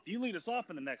us off. You lead us off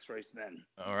in the next race, then.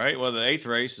 All right. Well, the 8th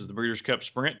race is the Breeders' Cup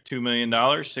Sprint, $2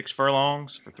 million, 6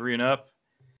 furlongs for 3 and up,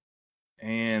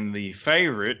 and the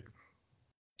favorite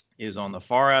is on the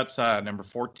far outside, number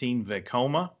 14,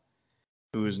 Vekoma,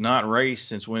 who has not raced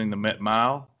since winning the Met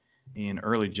Mile in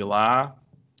early July.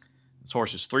 This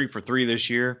horse is 3 for 3 this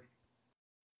year,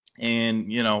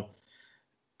 and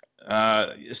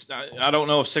I don't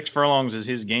know if 6 furlongs is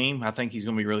his game. I think he's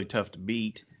going to be really tough to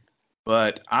beat.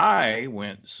 But I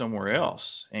went somewhere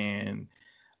else, and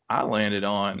I landed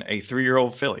on a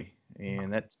 3-year-old filly,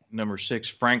 and that's number 6,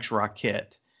 Frank's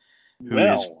Rocket.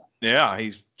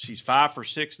 She's 5 for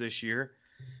 6 this year.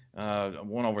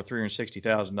 Won over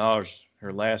 $360,000.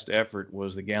 Her last effort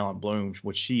was the Gallant Blooms,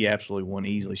 which she absolutely won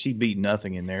easily. She beat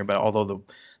nothing in there, but although the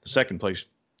second place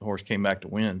horse came back to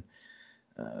win.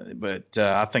 But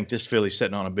I think this filly's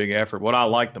sitting on a big effort. What I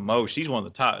like the most, she's one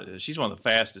of the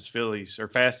fastest fillies or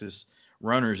fastest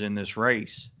runners in this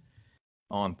race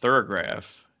on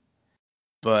Thoroughgraph.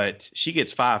 But she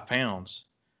gets 5 pounds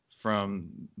from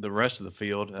the rest of the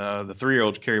field. The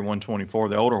 3-year-olds carry 124.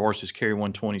 The older horses carry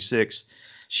 126.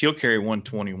 She'll carry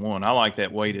 121. I like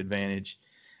that weight advantage.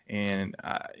 And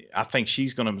I think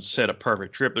she's going to set a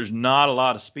perfect trip. There's not a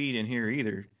lot of speed in here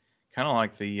either. Kind of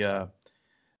like the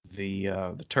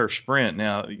turf sprint.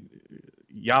 Now,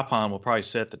 Yapan will probably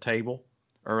set the table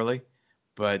early,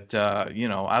 but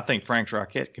I think Frank's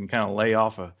Rocket can kind of lay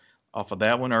off of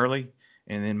that one early,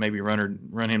 and then maybe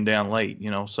run him down late.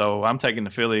 So I'm taking the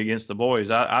filly against the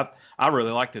boys. I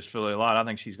really like this filly a lot. I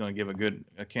think she's going to give a good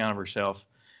account of herself,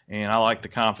 and I like the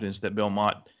confidence that Bill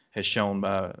Mott has shown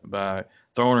by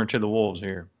throwing her to the wolves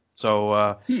here.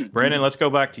 So Brandon, let's go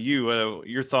back to you.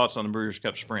 Your thoughts on the Breeders'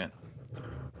 Cup Sprint?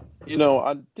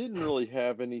 I didn't really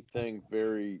have anything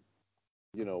very,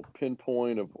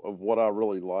 pinpoint of what I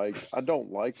really liked. I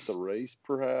don't like the race,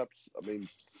 perhaps. I mean,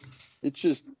 it's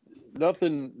just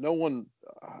nothing. No one.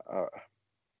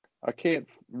 I can't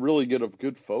really get a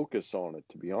good focus on it,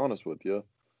 to be honest with you.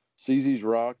 CZ's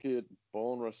Rocket,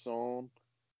 Bon Rasson.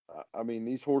 I mean,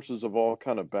 these horses have all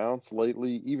kind of bounced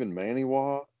lately. Even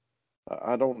Maniwa.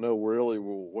 I don't know really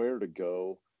where to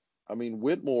go. I mean,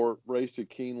 Whitmore raced at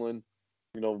Keeneland.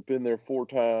 Been there 4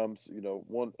 times,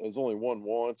 has only won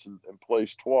once and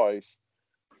placed twice.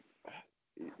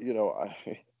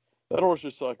 That horse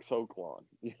just like Oaklawn,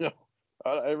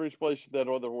 every place that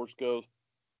other horse goes,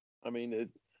 I mean,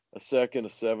 a second, a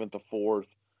seventh, a fourth,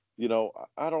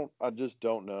 I just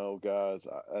don't know, guys.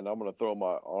 And I'm going to throw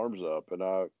my arms up, and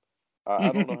I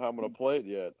don't know how I'm going to play it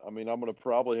yet. I mean, I'm going to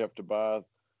probably have to buy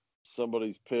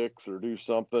somebody's picks or do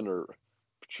something or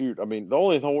shoot. I mean, the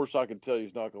only horse I can tell you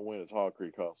is not going to win is Hog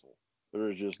Creek Hustle. There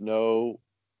is just no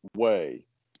way.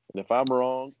 And if I'm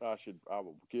wrong, I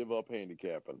will give up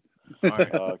handicapping.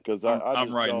 Because I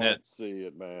just don't see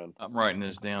it, man. I'm writing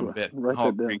this down. Bet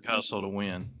Hog Creek Hustle to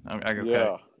win. Okay.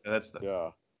 Yeah.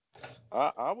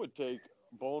 I would take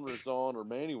Bon Rasson or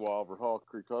Maniwa over Hog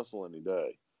Creek Hustle any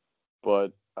day.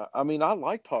 But I mean, I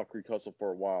liked Hog Creek Hustle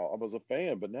for a while. I was a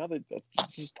fan, but now that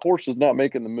just horse is not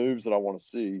making the moves that I want to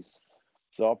see.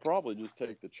 So I'll probably just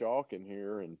take the chalk in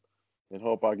here and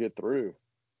hope I get through.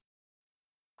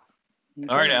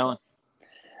 All right, Alan.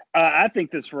 I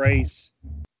think this race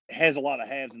has a lot of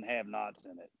haves and have-nots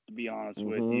in it, to be honest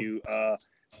with you.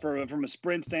 From a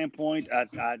sprint standpoint,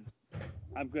 I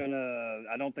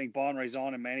don't think Bon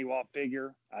Rasson and Maniwa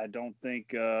figure. I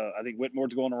think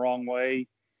Whitmore's going the wrong way.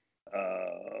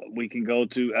 We can go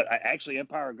to actually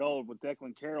Empire Gold with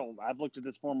Declan Carroll. I've looked at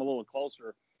this form a little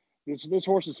closer. This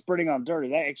horse is sprinting on dirt.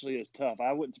 That actually is tough.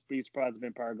 I wouldn't be surprised if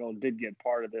Empire Gold did get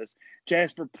part of this.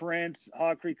 Jasper Prince,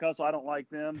 Hog Creek Hustle, I don't like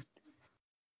them.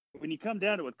 When you come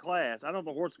down to it with class, I don't know if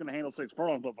the horse is going to handle 6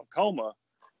 furlongs, but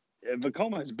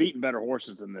Vekoma has beaten better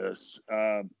horses than this.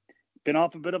 Been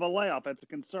off a bit of a layoff. That's a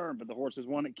concern, but the horse has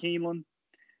won at Keeneland.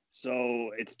 So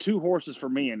it's 2 horses for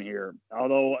me in here.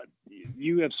 Although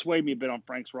you have swayed me a bit on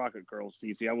Frank's Rocket Girl,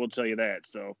 CC, I will tell you that.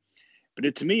 So,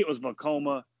 but to me, it was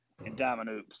Vekoma and Diamond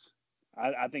Oops.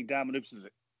 I think Diamond Oops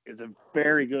is a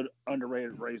very good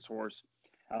underrated racehorse.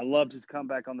 I loved his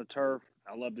comeback on the turf.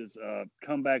 I loved his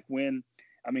comeback win.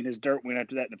 I mean, his dirt win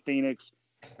after that in the Phoenix.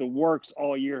 The works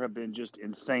all year have been just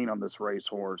insane on this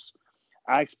racehorse.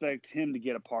 I expect him to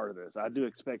get a part of this. I do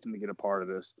expect him to get a part of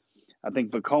this. I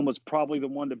think Vekoma's probably the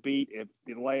one to beat if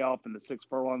the layoff and the 6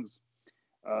 furlongs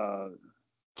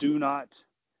do not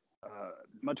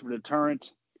much of a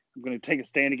deterrent. I'm going to take a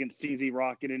stand against CZ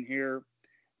Rocket in here.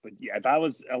 But, yeah, if I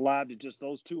was alive to just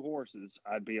those 2 horses,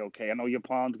 I'd be okay. I know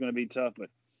Yapon's going to be tough, but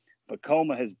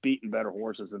Vekoma has beaten better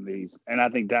horses than these. And I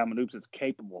think Diamond Oops is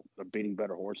capable of beating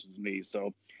better horses than these.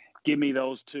 So give me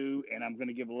those 2, and I'm going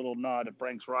to give a little nod to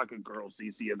Frank's Rocket Girl,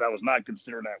 CC, if I was not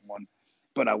considering that one.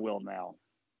 But I will now.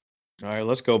 All right,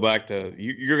 let's go back to –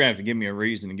 you're going to have to give me a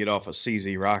reason to get off of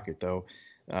CZ Rocket, though.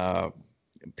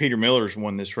 Peter Miller's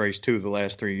won this race 2 of the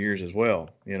last 3 years as well,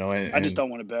 And I just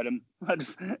don't want to bet him. I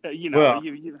just,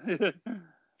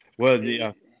 Well,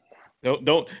 yeah.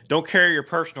 Don't carry your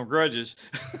personal grudges.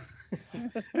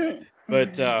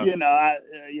 But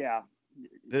yeah.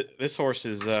 This horse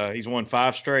is he's won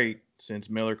 5 straight since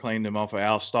Miller claimed him off of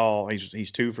Al Stall.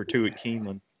 He's 2 for 2 at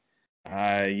Keeneland.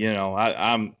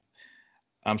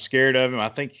 I'm scared of him. I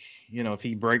think, if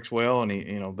he breaks well and he,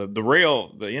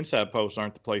 the inside posts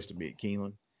aren't the place to be at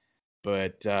Keeneland.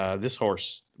 But this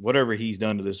horse, whatever he's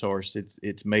done to this horse,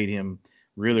 it's made him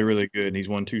really, really good. And he's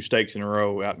won 2 stakes in a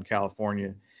row out in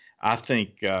California. I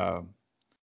think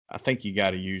you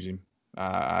got to use him.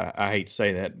 I hate to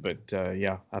say that, but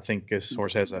I think this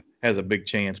horse has a big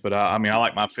chance. But I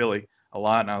like my filly a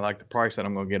lot, and I like the price that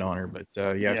I'm going to get on her. But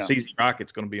CZ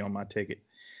Rocket's going to be on my ticket,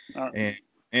 and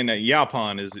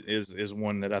Yaupon is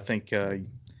one that I think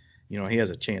he has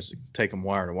a chance to take him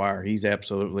wire to wire. He's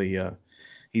absolutely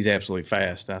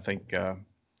fast. I think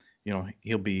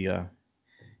he'll be.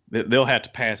 They'll have to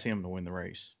pass him to win the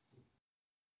race.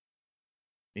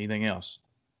 Anything else?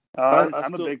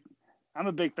 I'm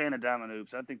a big fan of Diamond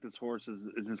Hoops. I think this horse is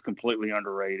just completely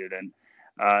underrated, and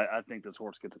I think this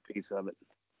horse gets a piece of it.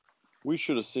 We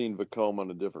should have seen Vacoma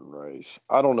in a different race.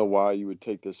 I don't know why you would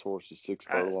take this horse to 6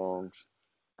 furlongs.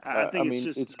 I think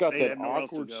it's got that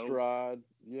awkward stride.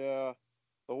 Yeah,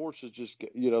 the horse is just,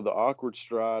 the awkward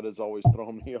stride has always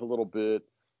thrown me a little bit.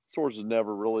 This horse has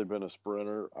never really been a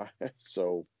sprinter,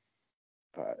 so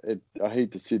I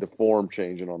hate to see the form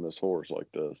changing on this horse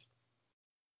like this.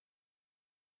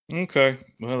 Okay,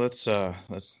 well, let's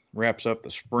wraps up the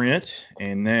sprint,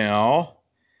 and now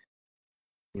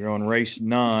we're on race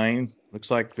 9.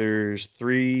 Looks like there's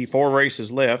 4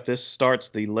 races left. This starts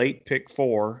the late pick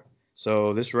 4,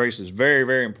 so this race is very,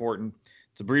 very important.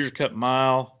 It's a Breeders' Cup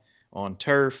Mile on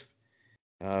turf,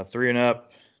 3 and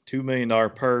up, $2 million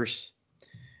purse,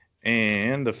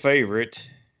 and the favorite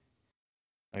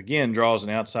again draws an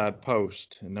outside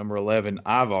post, number 11,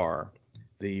 Ivar,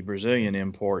 the Brazilian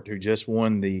import who just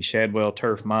won the Shadwell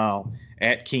Turf Mile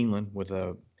at Keeneland with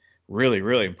a really,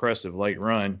 really impressive late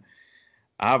run.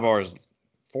 Ivar is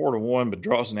 4-1, but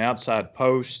draws an outside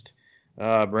post.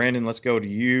 Brandon, let's go to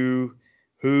you.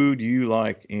 Who do you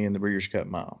like in the Breeders' Cup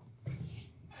Mile?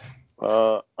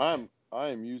 I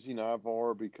am using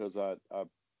Ivar because I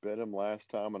bet him last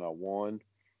time and I won.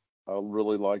 I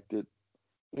really liked it.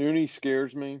 Uni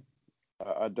scares me.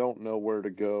 I don't know where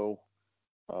to go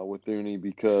with Uni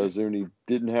because Uni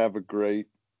didn't have a great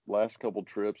last couple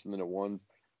trips, and then it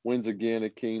wins again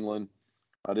at Keeneland.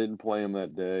 I didn't play him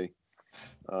that day.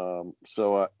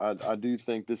 So I do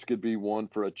think this could be one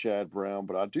for a Chad Brown,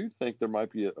 but I do think there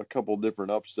might be a couple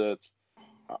different upsets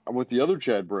with the other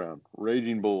Chad Brown,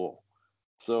 Raging Bull.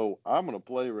 So I'm going to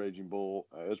play Raging Bull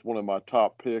as one of my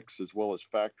top picks, as well as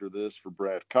factor this for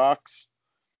Brad Cox.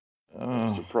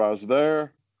 Surprise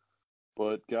there.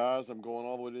 But, guys, I'm going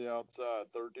all the way to the outside.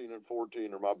 13 and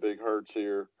 14 are my big hurts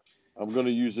here. I'm going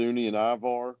to use Uni and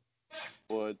Ivar,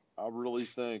 but I really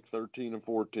think 13 and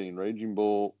 14, Raging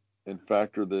Bull, and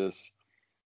factor this.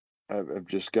 I've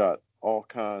just got all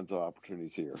kinds of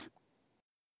opportunities here.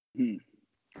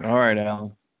 All right,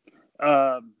 Alan.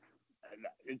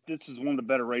 This is one of the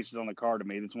better races on the card to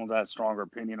me. This one's I have a stronger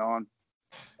opinion on.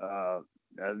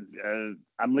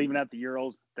 I'm leaving out the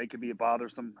Euros. They could be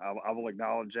bothersome. I will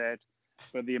acknowledge that.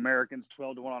 But the Americans,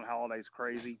 12-1 on Holiday is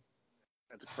crazy.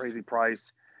 That's a crazy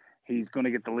price. He's going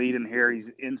to get the lead in here.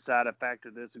 He's inside a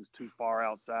factor this who's too far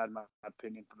outside, in my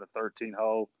opinion, for the 13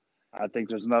 hole. I think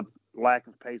there's enough lack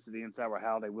of pace at the inside where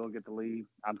Holiday will get the lead.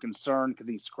 I'm concerned because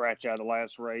he scratched out of the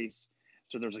last race.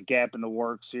 So there's a gap in the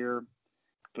works here.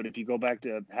 But if you go back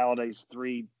to Holiday's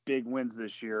 3 big wins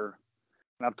this year,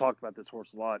 and I've talked about this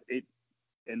horse a lot,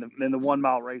 in the 1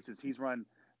 mile races, he's run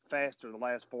faster the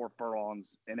last 4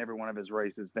 furlongs in every one of his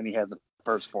races than he has the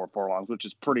first 4 furlongs, which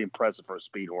is pretty impressive for a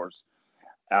speed horse.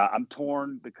 I'm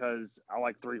torn because I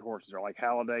like 3 horses. I like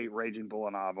Holiday, Raging Bull,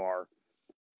 and Ivar.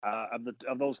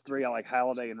 Of those 3, I like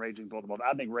Holiday and Raging Bull the most.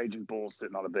 I think Raging Bull's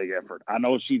sitting on a big effort. I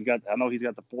know he's got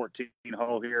the 14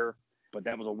 hole here, but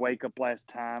that was a wake up last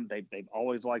time. They've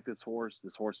always liked this horse.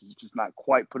 This horse has just not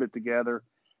quite put it together.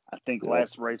 I think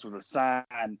last race was a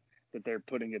sign that they're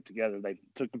putting it together. They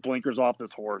took the blinkers off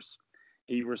this horse.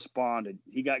 He responded.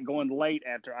 He got going late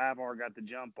after Ivar got the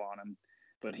jump on him.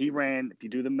 But he ran, if you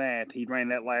do the math, he ran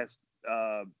that last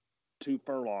 2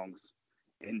 furlongs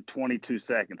in 22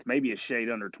 seconds, maybe a shade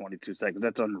under 22 seconds.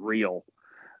 That's unreal.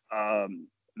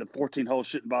 The 14 hole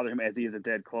shouldn't bother him as he is a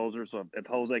dead closer. So if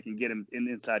Jose can get him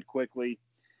inside quickly,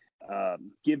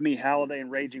 give me Holiday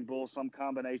and Raging Bull, some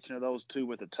combination of those 2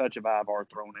 with a touch of Ivar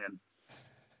thrown in.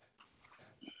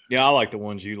 Yeah, I like the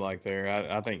ones you like there.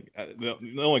 I think the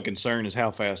only concern is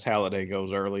how fast Holiday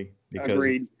goes early. Because,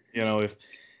 agreed.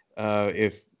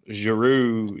 If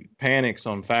Giroux panics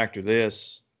on factor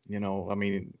this,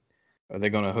 are they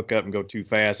going to hook up and go too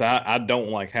fast? I don't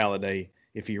like Halliday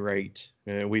if he rates.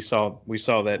 We saw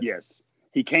that. Yes,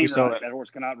 he can't saw rate. That horse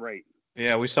cannot rate.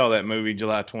 Yeah, we saw that movie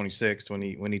July 26th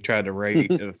when he tried to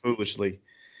rate foolishly,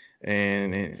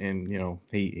 and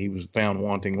he was found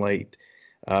wanting late.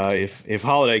 If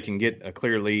Halliday can get a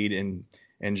clear lead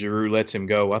and Giroux lets him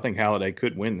go, I think Halliday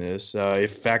could win this.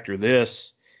 If Factor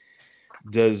This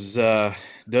does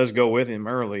go with him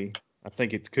early, I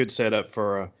think it could set up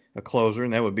for a closer,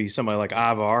 and that would be somebody like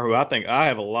Ivar, who I think I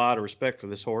have a lot of respect for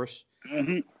this horse.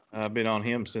 Mm-hmm. I've been on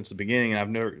him since the beginning.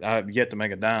 I've yet to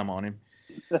make a dime on him.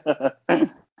 Yeah,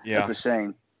 that's a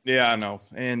shame. Yeah, I know.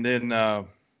 And then a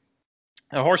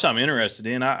horse I'm interested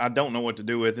in, I don't know what to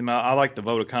do with him. I like the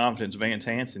vote of confidence Vance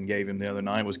Hansen gave him the other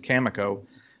night. Was Kamiko,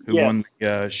 who won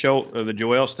the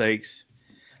Joel Stakes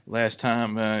last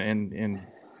time, and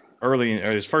early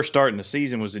his first start in the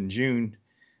season was in June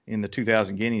in the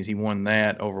 2000 Guineas. He won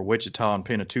that over Wichita and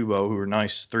Pinatubo, who are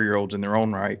nice 3-year-olds in their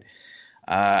own right.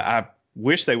 I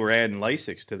wish they were adding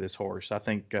Lasix to this horse. I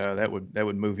think that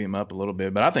would move him up a little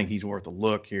bit, but I think he's worth a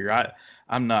look here.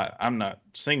 I'm not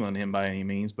singling him by any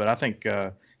means, but I think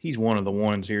he's one of the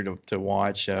ones here to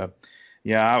watch. You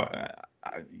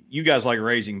guys like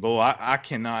Raging Bull. I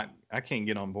can't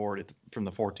get on board from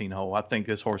the 14 hole. I think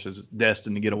this horse is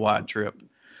destined to get a wide trip,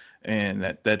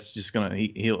 and that's just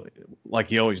he'll like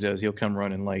he always does. He'll come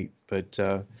running late. But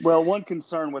well, one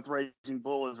concern with Raging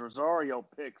Bull is Rosario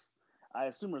picks. I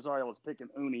assume Rosario was picking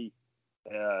Uni,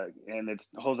 and it's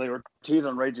Jose Ortiz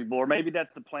on Raging Bull. Or maybe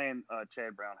that's the plan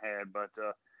Chad Brown had, but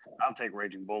I'll take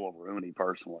Raging Bull over Uni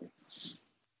personally.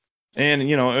 And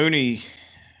Uni,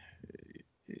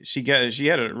 she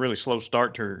had a really slow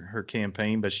start to her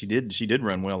campaign, but she did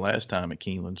run well last time at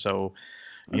Keeneland. So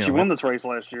she won this race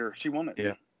last year. She won it.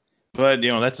 Yeah. But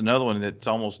that's another one that's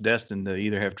almost destined to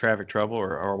either have traffic trouble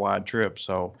or a wide trip.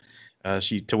 So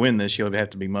to win this, she'll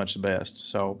have to be much the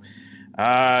best. So.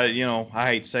 I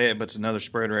hate to say it, but it's another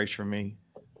spread race for me,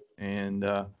 and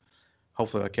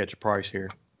hopefully I'll catch a price here.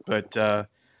 But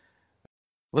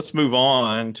let's move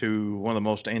on to one of the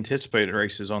most anticipated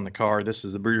races on the card. This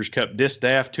is the Breeders' Cup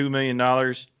Distaff, $2 million,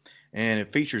 and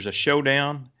it features a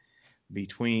showdown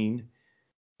between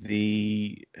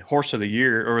the horse of the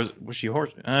year, or was she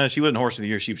horse? She wasn't horse of the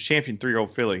year. She was champion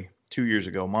 3-year-old filly 2 years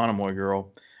ago, Monomoy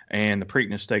Girl, and the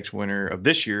Preakness Stakes winner of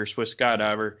this year, Swiss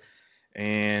Skydiver.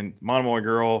 And Monomoy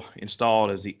Girl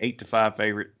installed as the 8-5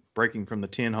 favorite, breaking from the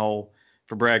 10 hole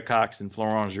for Brad Cox and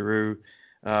Florent Giroux.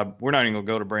 We're not even going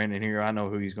to go to Brandon here. I know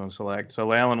who he's going to select.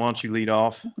 So, Alan, why don't you lead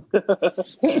off?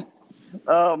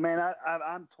 Oh man,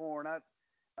 I'm torn. I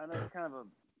know it's kind of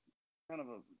a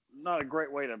not a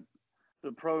great way to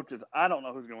approach it. I don't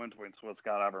know who's going to win between Swiss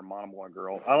Skydiver and Monomoy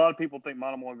Girl. A lot of people think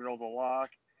Monomoy Girl's a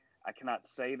lock. I cannot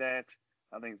say that.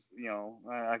 I think,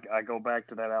 I go back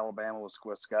to that Alabama with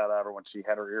Swiss Skydiver when she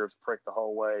had her ears pricked the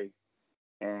whole way.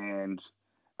 And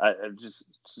I'm just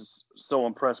so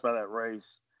impressed by that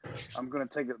race. I'm going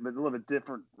to take a little bit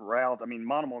different route. I mean,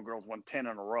 Monomoy Girls won 10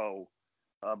 in a row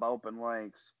by open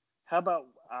lengths. How about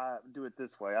I do it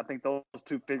this way? I think those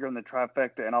two figure in the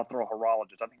trifecta, and I'll throw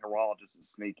Horologist. I think Horologist is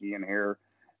sneaky in here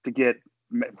to get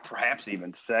perhaps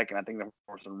even second. I think the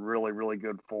horse is in really, really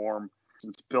good form.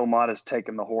 Since Bill Mott has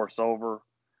taken the horse over,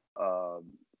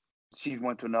 she's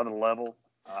went to another level.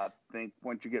 I think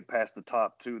once you get past the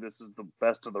top two, this is the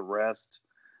best of the rest.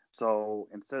 So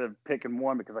instead of picking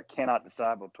one, because I cannot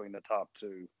decide between the top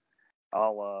two,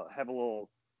 I'll have a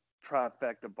little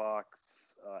trifecta box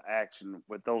action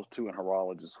with those two in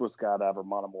Horologist, Swiss Skydiver,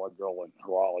 Monomoy Girl, and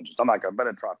Horologist. I'm not going to bet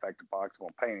a trifecta box. I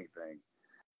won't pay anything.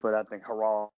 But I think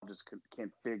Horologist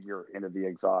can figure into the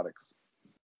exotics.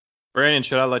 Brandon,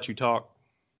 should I let you talk?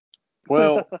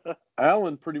 Well,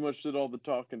 Alan pretty much did all the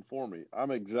talking for me.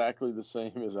 I'm exactly the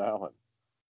same as Alan.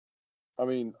 I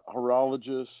mean,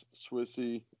 Horologist,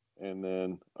 Swissy, and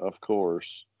then, of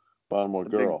course, Monomoy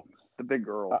Girl. The big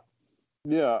girl.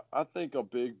 I think a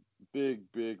big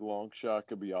long shot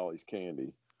could be Ollie's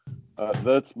Candy.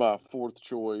 That's my fourth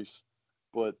choice,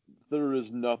 but there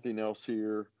is nothing else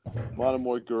here.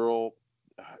 Monomoy Girl,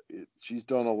 she's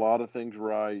done a lot of things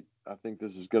right. I think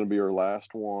this is going to be her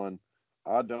last one.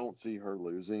 I don't see her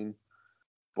losing,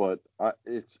 but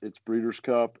it's Breeders'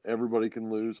 Cup. Everybody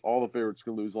can lose. All the favorites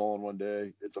can lose all in one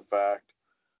day. It's a fact.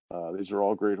 These are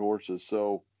all great horses.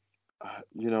 So,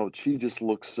 she just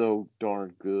looks so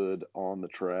darn good on the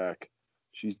track.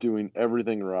 She's doing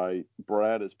everything right.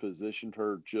 Brad has positioned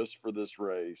her just for this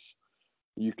race.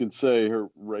 You can say her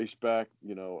race back,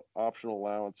 optional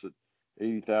allowance at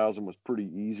 80,000 was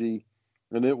pretty easy.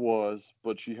 And it was,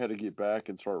 but she had to get back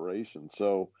and start racing.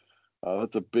 So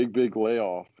that's a big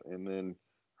layoff. And then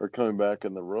her coming back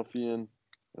in the Ruffian,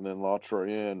 And then La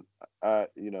Troyenne,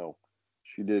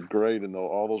 she did great in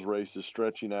all those races,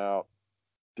 stretching out,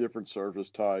 different surface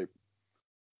type.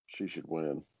 She should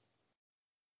win.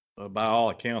 By all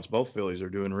accounts, both fillies are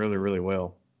doing really, really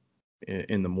well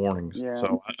in the mornings. Yeah.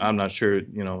 So I'm not sure,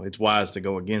 it's wise to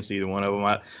go against either one of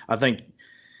them. I think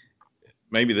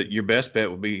maybe that your best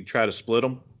bet would be try to split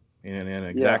them in an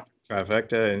exact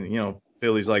trifecta. And,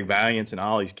 fillies like Valiance and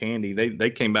Ollie's Candy, they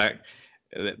came back.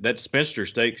 That Spencer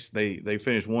Stakes, they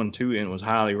finished 1-2 and was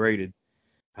highly rated.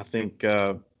 I think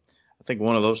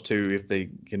one of those two, if they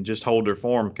can just hold their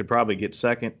form, could probably get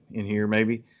second in here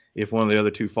maybe if one of the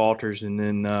other two falters. And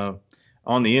then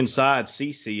on the inside,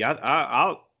 CC,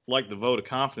 I like the vote of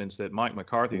confidence that Mike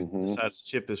McCarthy decides to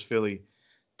ship this filly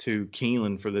to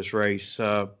Keeneland for this race.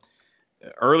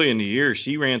 Early in the year,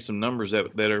 she ran some numbers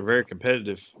that are very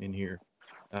competitive in here.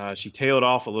 She tailed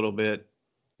off a little bit.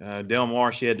 Del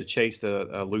Mar, she had to chase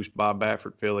the loose Bob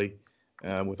Baffert filly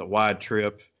with a wide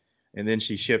trip. And then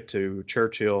she shipped to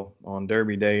Churchill on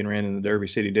Derby Day and ran in the Derby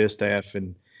City Distaff.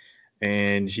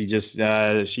 And she just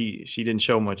she didn't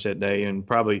show much that day. And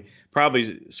probably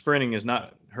sprinting is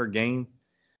not her game.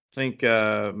 I think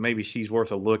maybe she's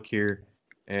worth a look here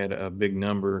at a big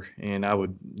number. And I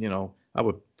would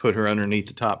put her underneath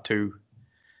the top two.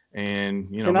 And,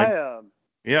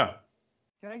 yeah.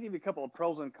 Can I give you a couple of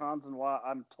pros and cons and why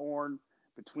I'm torn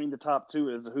between the top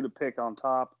two as to who to pick on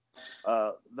top?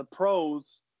 The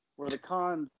pros were the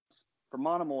cons for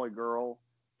Monomoy Girl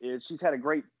is she's had a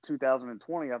great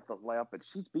 2020 up the lap, but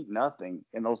she's beat nothing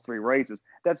in those three races.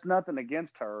 That's nothing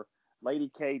against her.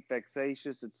 Lady Kate,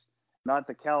 Vexatious, it's not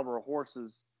the caliber of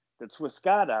horses that Swiss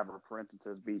Skydiver, for instance,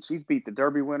 has beat. She's beat the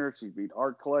Derby winner. She's beat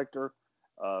Art Collector,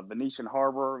 Venetian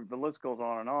Harbor. The list goes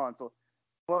on and on. So,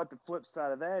 but the flip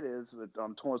side of that is with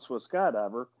Swiss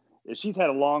Skydiver is she's had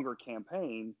a longer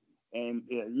campaign, and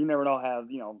you never know how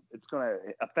it's going to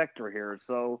affect her here.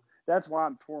 So that's why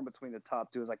I'm torn between the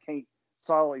top two. Is I can't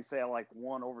solidly say I like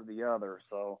one over the other.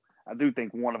 So I do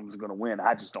think one of them is going to win.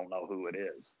 I just don't know who it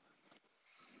is.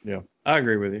 Yeah, I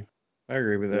agree with you. I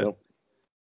agree with that. Yep.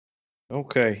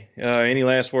 Okay. Any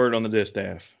last word on the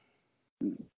distaff?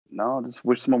 No, I just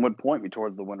wish someone would point me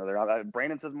towards the winner there.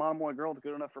 Brandon says Monomoy Girl is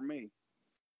good enough for me.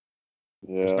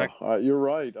 Yeah, you're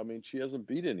right. I mean, she hasn't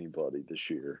beat anybody this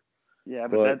year. Yeah,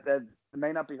 but that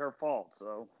may not be her fault.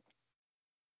 So.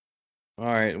 All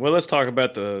right. Well, let's talk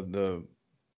about the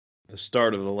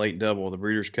start of the late double, the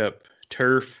Breeders' Cup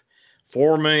Turf.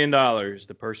 $4 million.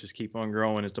 The purses keep on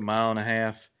growing. It's 1.5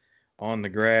 miles on the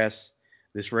grass.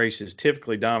 This race is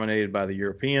typically dominated by the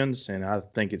Europeans, and I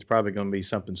think it's probably going to be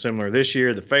something similar this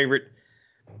year. The favorite,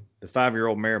 the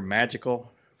 5-year-old mare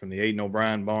Magical from the Aidan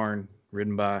O'Brien barn,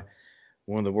 ridden by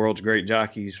one of the world's great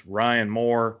jockeys, Ryan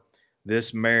Moore.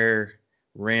 This mare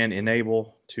ran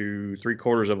Enable to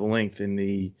 3/4 of a length in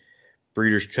the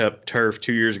Breeders' Cup Turf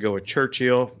 2 years ago at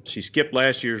Churchill. She skipped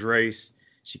last year's race.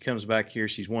 She comes back here.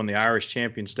 She's won the Irish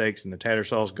Champion Stakes and the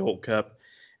Tattersall's Gold Cup,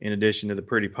 in addition to the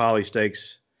Pretty Polly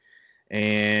Stakes.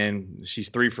 And she's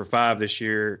 3 for 5 this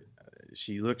year.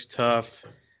 She looks tough.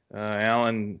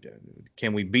 Alan,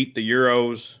 can we beat the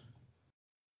Euros?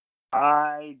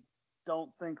 I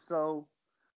don't think so.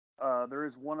 There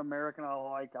is one American I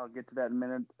like. I'll get to that in a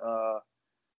minute.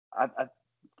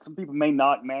 Some people may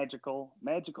knock Magical.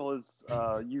 Magical has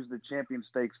used the Champion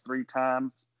Stakes 3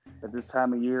 times at this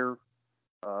time of year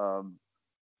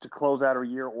to close out her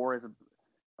year, or as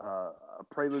a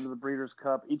prelude to the Breeders'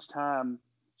 Cup. Each time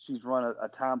she's run a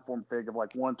time form fig of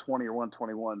like 120 or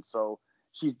 121. So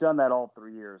she's done that all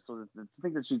 3 years. So to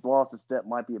think that she's lost a step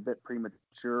might be a bit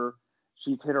premature.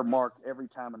 She's hit her mark every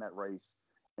time in that race.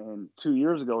 And 2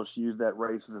 years ago, she used that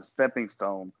race as a stepping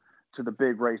stone to the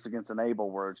big race against Enable,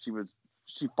 where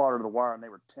she fought her to the wire and they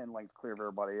were 10 lengths clear of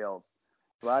everybody else.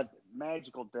 But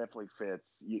Magical definitely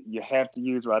fits. You have to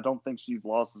use her. I don't think she's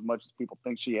lost as much as people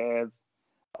think she has.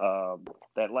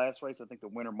 That last race, I think the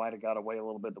winner might have got away a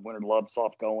little bit. The winner loved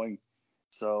soft going.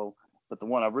 So, but the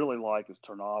one I really like is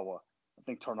Turnawa. I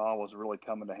think Turnawa is really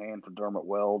coming to hand for Dermot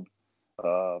Weld.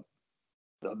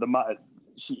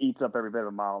 She eats up every bit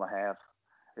of 1.5 miles.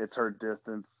 It's her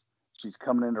distance. She's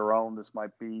coming into her own. This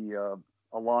might be a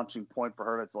launching point for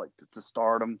her. That's like to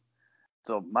stardom.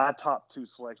 So my top 2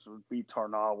 selections would be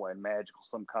Turnawa and Magical,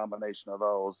 some combination of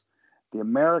those. The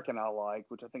American I like,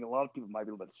 which I think a lot of people might be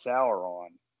a little bit sour on,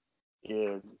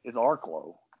 is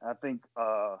Arklow. I think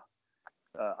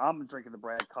I'm drinking the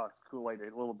Brad Cox Kool-Aid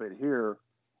a little bit here.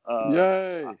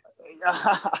 Yay!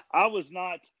 I was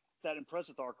not that impressed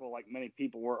with Arklow like many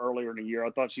people were earlier in the year.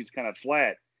 I thought she's kind of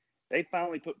flat. They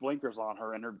finally put blinkers on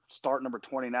her in her start number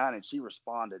 29, and she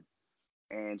responded.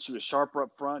 And she was sharper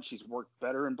up front. She's worked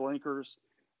better in blinkers.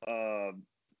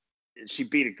 she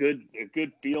beat a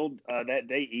good field that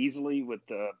day easily with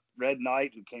Red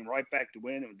Knight, who came right back to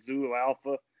win with Zulu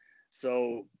Alpha.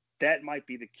 So that might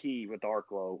be the key with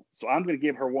Arklow. So I'm going to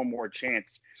give her one more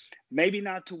chance. Maybe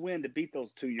not to win, to beat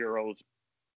those 2 Euros,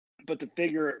 but to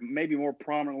figure maybe more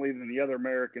prominently than the other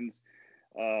Americans.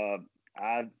 5-1's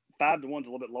a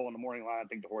little bit low on the morning line. I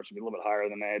think the horse should be a little bit higher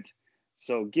than that.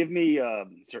 So give me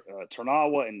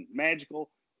Tarnawa and Magical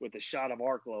with a shot of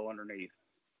Arklow underneath.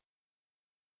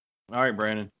 All right,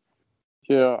 Brandon.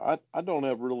 Yeah, I don't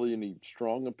have really any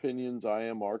strong opinions. I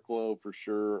am Arklow for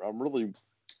sure. I'm really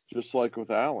just like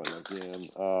with Allen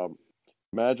again.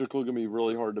 Magical going to be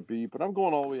really hard to beat, but I'm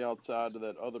going all the way outside to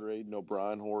that other Aidan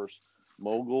O'Brien horse,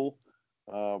 Mogul.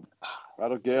 Out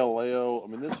of Galileo. I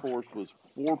mean, this horse was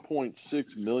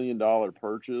 $4.6 million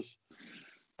purchase.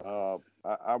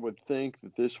 I would think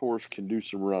that this horse can do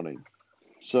some running.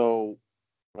 So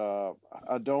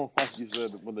I don't, like you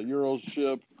said, when the Euros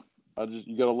ship,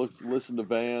 you got to listen to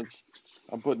Vance.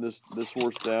 I'm putting this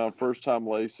horse down. First time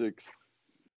Lasix.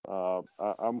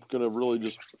 I'm going to really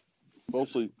just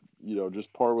mostly,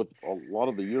 just par with a lot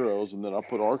of the Euros, and then I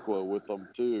put Arklow with them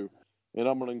too. And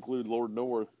I'm going to include Lord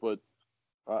North, but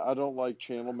I don't like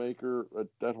Channel Maker.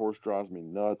 That horse drives me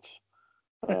nuts.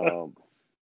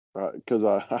 Because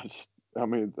I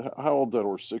mean, how old's that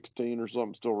horse? 16 or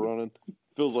something, still running?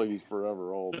 Feels like he's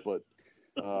forever old. But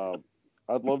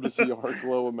I'd love to see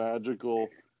Arklow and Magical,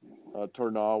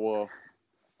 Tarnawa,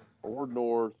 or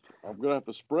North. I'm going to have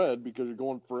to spread because you're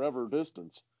going forever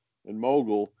distance in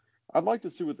Mogul. I'd like to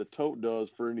see what the tote does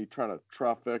for any trying to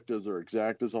trifectas or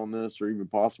exactas on this, or even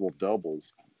possible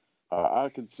doubles. I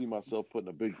can see myself putting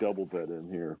a big double bet in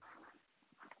here.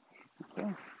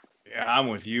 Yeah, I'm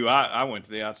with you. I went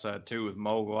to the outside too with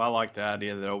Mogul. I like the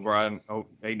idea that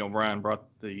Aidan O'Brien brought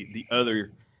the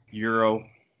other Euro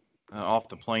off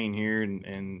the plane here,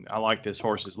 and I like this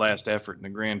horse's last effort in the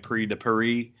Grand Prix de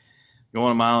Paris,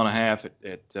 going 1.5 miles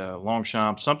at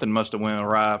Longchamp. Something must have went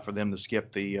awry for them to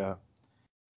skip the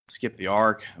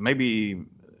arc. Maybe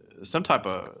some type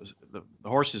of the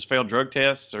horses failed drug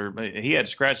tests, or he had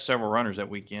scratched several runners that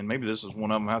weekend. Maybe this is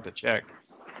one of them. I have to check.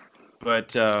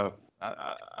 But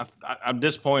I'm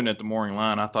disappointed at the morning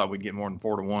line. I thought we'd get more than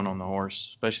 4-1 on the horse,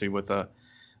 especially with the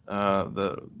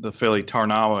filly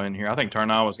Tarnawa in here. I think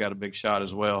Tarnawa's got a big shot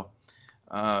as well.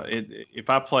 If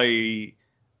I play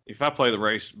the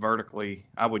race vertically,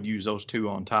 I would use those two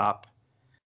on top.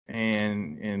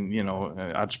 And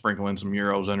I'd sprinkle in some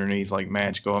Euros underneath like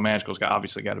Magical. Magical's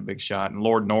obviously got a big shot. And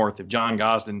Lord North, if John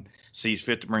Gosden sees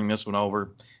fit to bring this one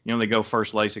over, they go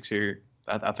first Lasix here.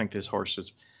 I think this horse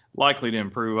is likely to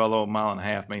improve, although 1.5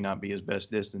 miles may not be his best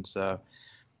distance.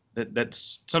 That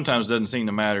sometimes doesn't seem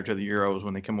to matter to the Euros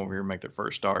when they come over here and make their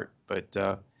first start. But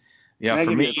for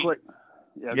me, go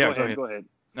ahead.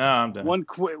 No, I'm done. One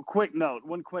quick note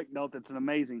that's an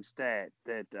amazing stat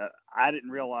that I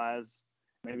didn't realize.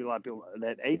 Maybe a lot of people,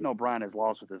 that Aidan O'Brien has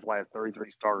lost with his last 33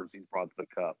 starters he's brought to the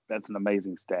Cup. That's an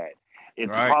amazing stat.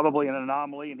 It's probably an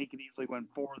anomaly, and he could easily win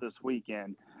 4 this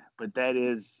weekend. But that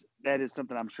is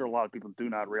something I'm sure a lot of people do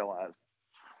not realize.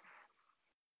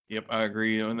 Yep, I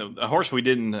agree. And the horse we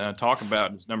didn't talk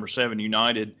about is number 7,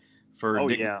 United, for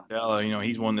Dick Stella.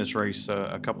 He's won this race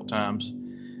a couple times,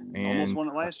 and almost won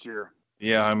it last year.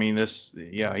 Yeah, I mean this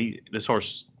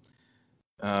horse.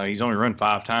 He's only run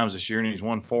 5 times this year, and he's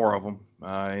won 4 of them.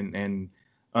 And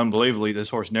unbelievably, this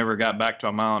horse never got back to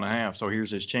 1.5 miles. So here's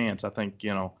his chance. I think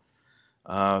that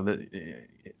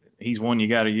he's one you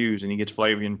got to use, and he gets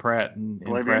Flavien Prat.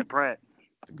 Pratt.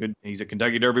 He's a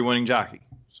Kentucky Derby winning jockey.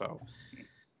 So,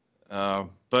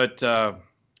 but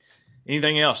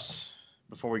anything else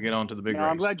before we get on to the big race?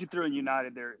 I'm glad you threw in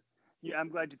United there. Yeah, I'm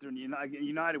glad you threw in United.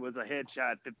 United was a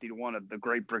headshot 50-1 of the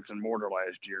Great Bricks and Mortar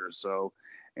last year. So,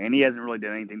 and he hasn't really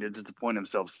done anything to disappoint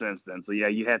himself since then. So, yeah,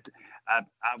 you have to. I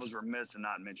was remiss in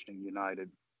not mentioning United.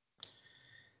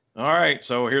 All right,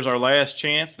 so here's our last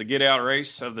chance, the get-out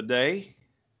race of the day,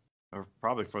 or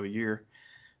probably for the year.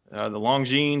 The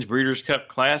Longines Breeders' Cup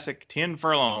Classic, 10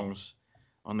 furlongs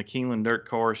on the Keeneland Dirt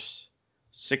Course,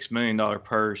 $6 million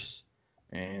purse,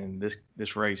 and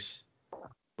this race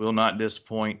will not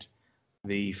disappoint.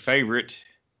 The favorite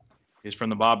is from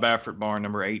the Bob Baffert barn,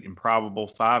 number 8,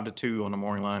 Improbable, 5-2 on the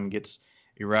morning line, gets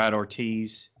Irad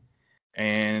Ortiz.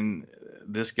 And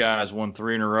this guy has won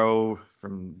 3 in a row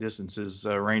from distances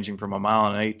ranging from 1.8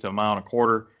 miles to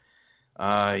 1.25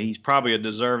 miles. He's probably a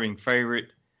deserving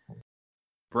favorite.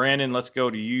 Brandon, let's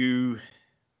go to you.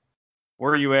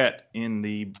 Where are you at in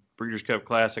the Breeders' Cup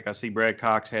Classic? I see Brad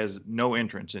Cox has no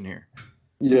entrance in here.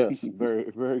 Yes,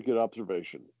 very, very good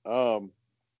observation.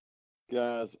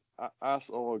 Guys, I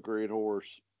saw a great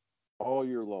horse all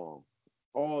year long.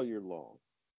 all year long.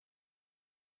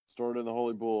 Started in the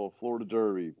Holy Bull, Florida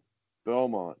Derby,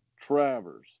 Belmont,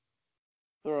 Travers.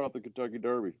 Throw out the Kentucky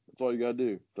Derby. That's all you got to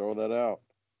do. Throw that out.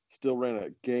 Still ran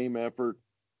a game effort.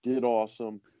 Did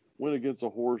awesome. Went against a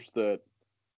horse that,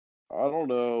 I don't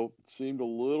know, seemed a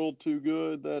little too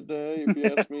good that day, if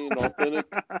you ask me, and Authentic.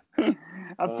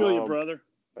 I feel you, brother.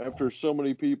 After so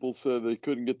many people said they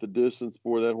couldn't get the distance,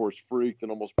 boy, that horse freaked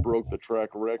and almost broke the track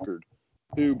record,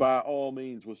 who by all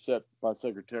means was set by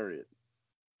Secretariat.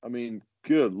 I mean,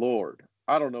 good Lord.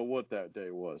 I don't know what that day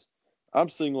was. I'm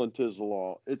singling Tiz the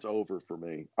Law. It's over for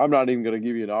me. I'm not even going to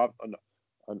give you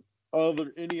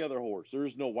any other horse. There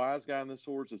is no wise guy on this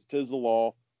horse. It's Tiz the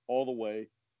Law all the way,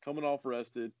 coming off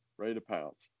rested, ready to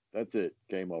pounce. That's it.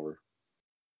 Game over.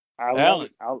 I love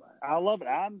it. I love it.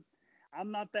 I'm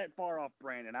not that far off,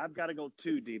 Brandon. I've got to go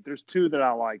too deep. There's two that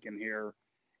I like in here,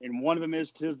 and one of them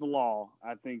is Tiz the Law.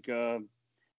 I think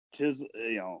Tiz,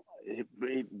 we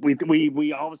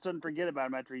all of a sudden forget about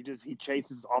him after he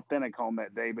chases Authentic home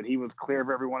that day, but he was clear of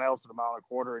everyone else at a mile and a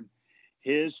quarter, and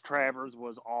his Travers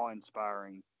was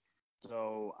awe-inspiring.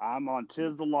 So I'm on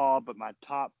Tiz the Law, but my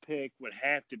top pick would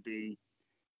have to be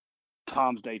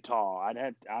Tom's Day Tall.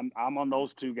 I'm on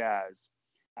those two guys.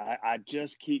 I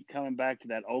just keep coming back to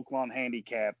that Oaklawn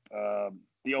handicap, the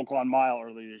Oaklawn Mile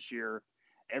earlier this year.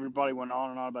 Everybody went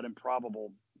on and on about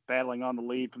Improbable battling on the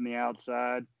lead from the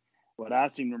outside. What I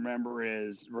seem to remember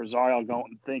is Rosario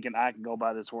thinking I can go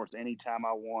by this horse anytime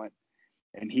I want,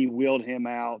 and he wheeled him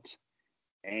out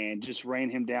and just ran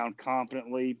him down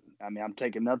confidently. I mean, I'm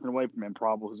taking nothing away from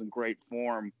Improbable, who's in great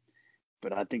form,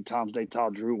 but I think Tom's Day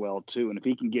Tall drew well too. And if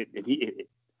he could get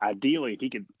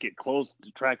close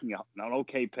to tracking an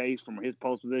okay pace from his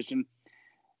post position,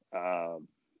 it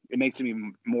makes him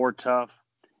even more tough.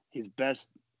 His best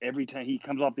every time he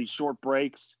comes off these short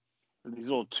breaks, these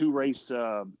little 2-race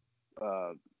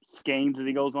skeins that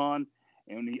he goes on,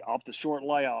 and off the short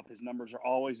layoff, his numbers are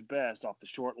always best off the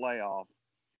short layoff.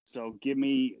 So give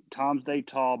me Tom's Day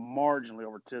Tall marginally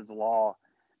over Tiz the Law,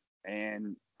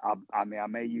 and I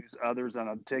may use others on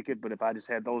a ticket, but if I just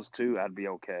had those two, I'd be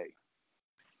okay.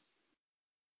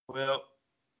 Well,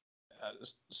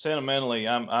 sentimentally,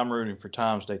 I'm rooting for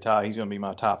Tom's Day Tall. He's going to be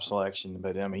my top selection,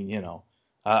 but I mean,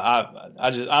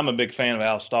 I'm a big fan of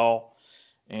Al Stall,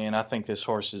 and I think this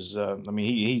horse is.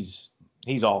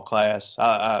 He's all class.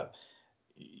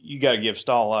 You got to give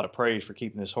Stall a lot of praise for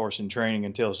keeping this horse in training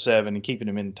until 7 and keeping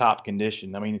him in top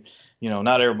condition. I mean,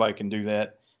 not everybody can do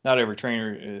that. Not every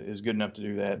trainer is good enough to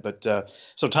do that. But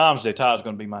so Tom's Day Tall is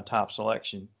going to be my top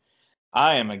selection.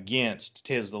 I am against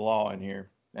Tiz the Law in here.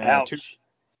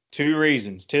 Two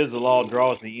reasons. Tiz the Law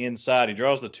draws the inside. He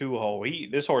draws the 2-hole.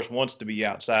 This horse wants to be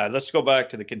outside. Let's go back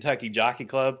to the Kentucky Jockey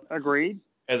Club. Agreed.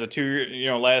 As a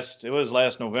 2-year, last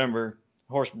November.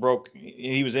 Horse broke.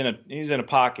 He was in a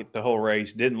pocket the whole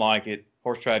race. Didn't like it.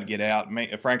 Horse tried to get out.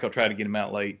 Franco tried to get him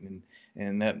out late,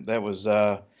 and that was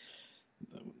the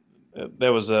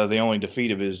only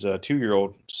defeat of his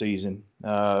 2-year-old season.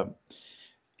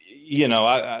 He had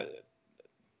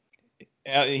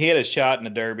a shot in the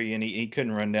Derby, and he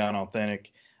couldn't run down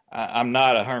Authentic. I'm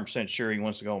not 100% sure he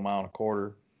wants to go a mile and a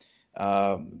quarter.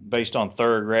 Based on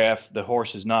Thoroughgraph, the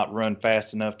horse has not run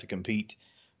fast enough to compete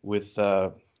with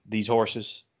these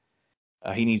horses.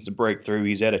 He needs to break through.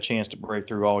 He's had a chance to break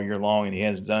through all year long, and he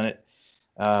hasn't done it.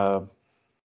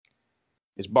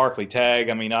 It's Barclay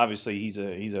Tagg. I mean, obviously he's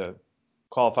a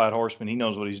qualified horseman. He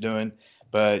knows what he's doing,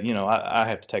 but I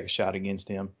have to take a shot against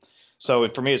him. So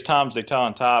for me, it's Tom's Day Tall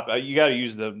on top. You got to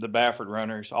use the Baffert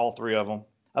runners, all three of them.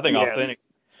 I think yes.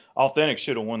 Authentic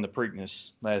should have won the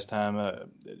Preakness last time.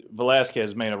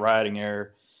 Velasquez made a riding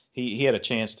error. He had a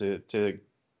chance to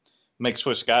make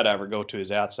Swiss Skydiver go to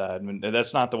his outside. I mean,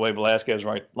 that's not the way Velasquez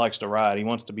likes to ride. He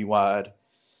wants to be wide.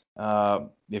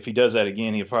 If he does that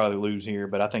again, he'll probably lose here.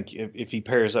 But I think if he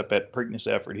pairs up that Preakness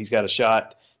effort, he's got a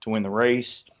shot to win the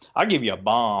race. I'll give you a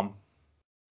bomb.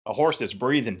 A horse that's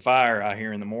breathing fire out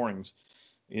here in the mornings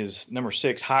is number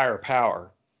 6, Higher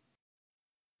Power.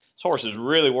 This horse is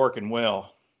really working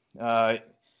well.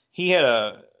 He had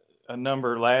a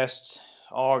number last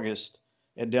August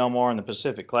at Del Mar in the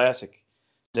Pacific Classic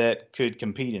that could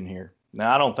compete in here.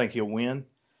 Now, I don't think he'll win,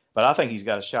 but I think he's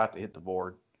got a shot to hit the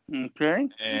board. Okay.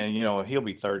 And, he'll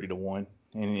be 30-1,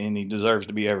 and he deserves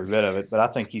to be every bit of it. But I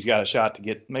think he's got a shot to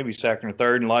get maybe second or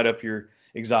third and light up your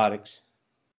exotics.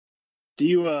 Do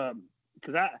you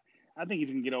because I think he's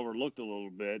going to get overlooked a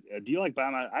little bit. Do you like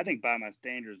I think By My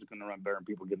Standards is going to run better than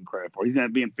people give him credit for. He's going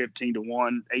to be in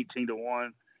 15-1,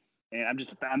 18-1. And I'm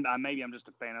just a fan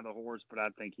of the horse, but I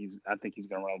think he's going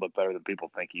to run a little bit better than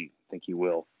people think he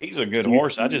will. He's a good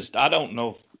horse. I don't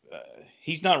know if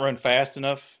he's not run fast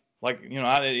enough Like,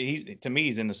 to me,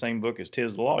 he's in the same book as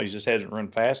Tiz the Law. He just hasn't run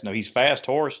fast enough. He's fast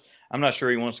horse. I'm not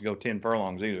sure he wants to go 10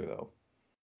 furlongs either, though.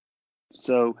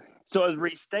 So as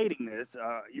restating this,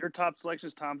 your top selection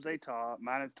is Tom's D'Etat.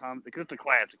 Mine is Tom, because it's a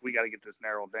classic. We got to get this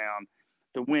narrowed down.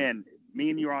 To win, me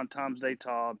and you are on Tom's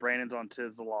D'Etat. Brandon's on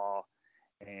Tiz the Law.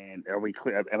 And are we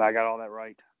clear? Have I got all that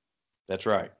right? That's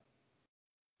right.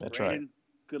 That's Brandon, right.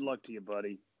 Good luck to you,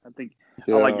 buddy. I think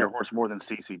Yeah. I like your horse more than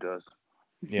Cece does.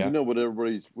 Yeah. You know what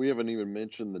we haven't even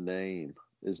mentioned the name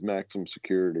is Maximum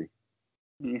Security.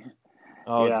 Yeah.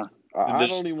 Oh, Yeah. I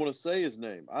don't even want to say his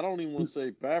name. I don't even want to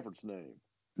say Baffert's name.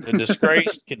 The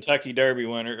disgraced Kentucky Derby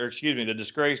winner, the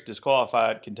disgraced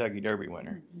disqualified Kentucky Derby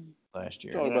winner last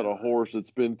year. Talking about a horse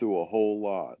that's been through a whole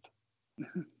lot.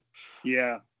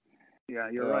 Yeah. Yeah,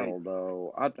 you're right. I don't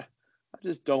know. I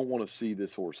just don't want to see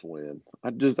this horse win. I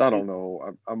don't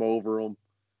know. I'm over him.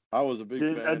 I was a big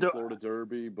fan of Florida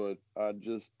Derby, but I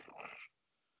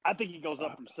think he goes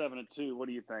up from 7-2. What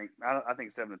do you think? I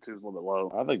think 7-2 is a little bit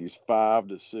low. I think he's 5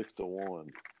 to 6 to 1.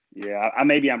 Yeah,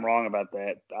 maybe I'm wrong about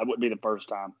that. I wouldn't be the first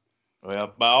time.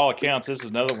 Well, by all accounts, this is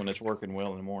another one that's working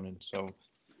well in the morning. So,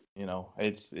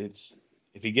 it's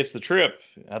if he gets the trip,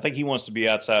 I think he wants to be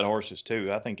outside horses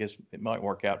too. I think it might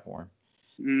work out for him.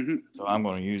 Mm-hmm. So I'm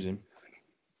going to use him.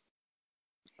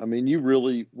 I mean, you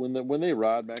really when they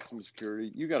ride Maximum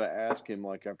Security, you got to ask him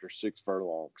like after 6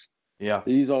 furlongs. Yeah.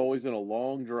 He's always in a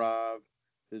long drive.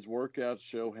 His workouts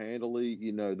show handily.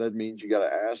 That means you got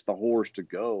to ask the horse to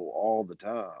go all the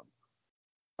time.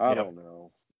 I don't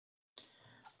know.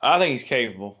 I think he's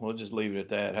capable. We'll just leave it at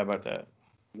that. How about that?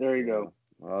 There you go.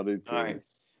 I do too.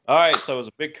 All right. So it's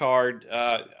a big card.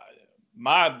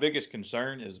 My biggest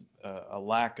concern is a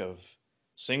lack of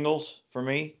singles for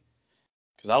me,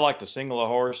 because I like to single a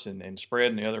horse and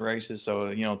spread in the other races.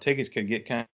 So, tickets could get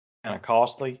kind of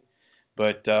costly.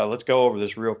 But let's go over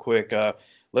this real quick.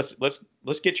 Let's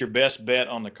get your best bet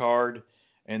on the card,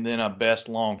 and then a best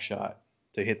long shot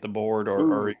to hit the board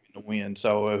or even to win.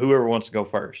 So whoever wants to go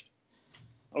first.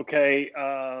 Okay.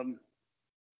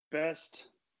 Best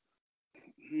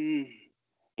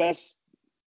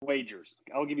wagers.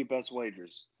 I'll give you best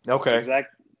wagers. Okay.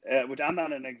 Which I'm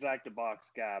not an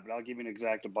Exacta-Box guy, but I'll give you an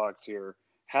Exacta-Box here.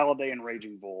 Halliday and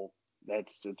Raging Bull.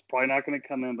 It's probably not going to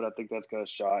come in, but I think that's got a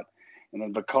shot. And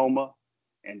then Vekoma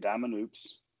and Diamond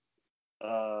Oops.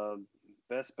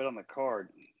 Best bet on the card.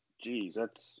 Geez,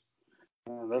 it's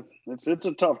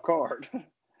a tough card.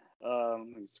 Let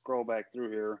me scroll back through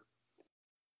here.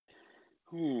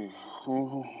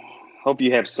 Hope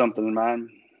you have something in mind.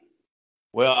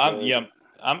 Well,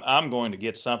 I'm going to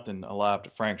get something alive to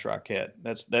Frank's Rocket.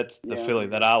 That's the filly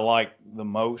that I like the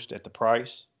most at the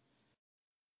price.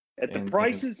 At the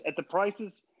prices,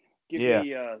 give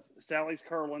me Sally's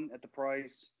Curlin at the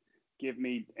price. Give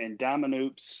me and Diamond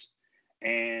Oops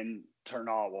and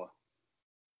Turnawa.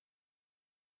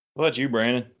 What about you,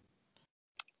 Brandon?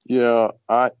 Yeah,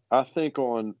 I think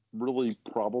on really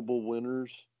probable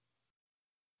winners,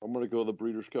 I'm going to go the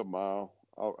Breeders' Cup Mile.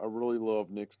 I really love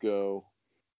Nick's Go,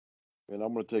 and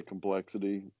I'm going to take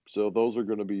Complexity. So those are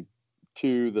going to be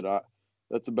two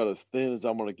that's about as thin as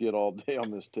I'm going to get all day on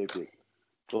this ticket.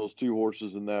 Those two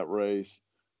horses in that race.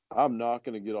 I'm not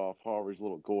going to get off Harvey's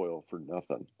Little Goyle for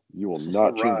nothing. You will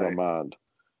not change my mind.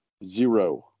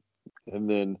 0. And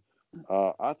then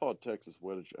I thought Texas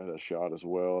Wedge had a shot as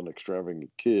well, an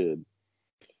Extravagant Kid.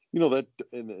 That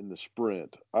in the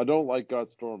sprint. I don't like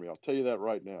God Stormy. I'll tell you that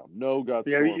right now. No God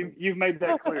Stormy. Yeah, you've made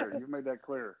that clear.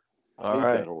 I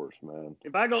hate that horse, man.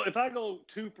 If I go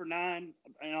 2 for 9,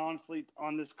 and honestly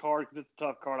on this card, because it's a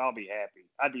tough card, I'll be happy.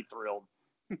 I'd be thrilled.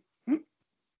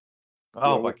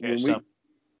 I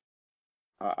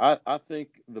think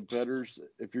the bettors,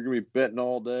 if you're gonna be betting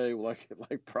all day, like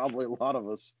probably a lot of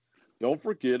us, don't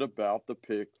forget about the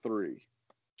pick 3.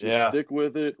 Just stick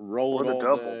with it, roll it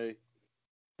all day.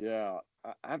 Yeah,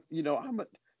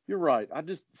 you're right.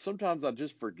 Sometimes I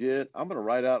just forget. I'm gonna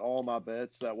write out all my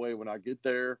bets. That way, when I get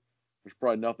there, there's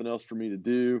probably nothing else for me to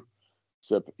do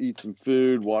except eat some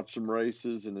food, watch some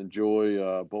races, and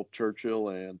enjoy both Churchill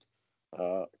and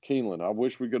Keeneland. I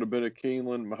wish we could have been at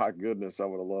Keeneland. My goodness, I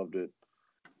would have loved it.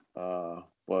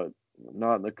 But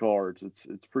not in the cards.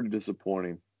 It's pretty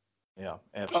disappointing. Yeah,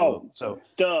 absolutely.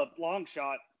 Duh, long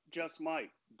shot, just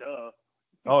might. Duh.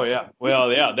 Oh yeah.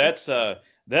 Well, yeah, that's the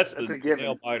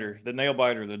nail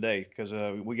biter, of the day, because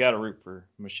we got to root for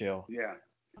Michelle. Yeah.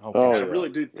 I really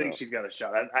do think she's got a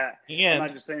shot. I'm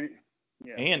not just saying.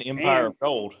 Yeah. And Empire of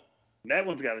Gold. That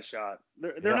one's got a shot.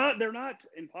 They're not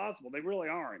impossible. They really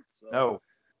aren't. So no,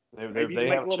 they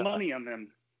make a little money on them.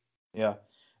 Yeah,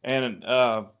 and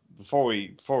before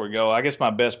we go, I guess my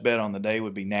best bet on the day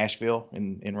would be Nashville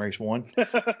in race 1.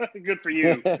 Good for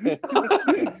you.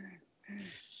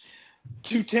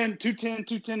 210,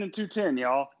 and 210,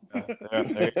 y'all.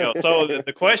 There you go. So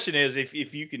the question is, if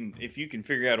you can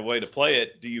figure out a way to play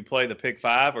it, do you play the pick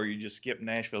 5 or you just skip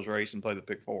Nashville's race and play the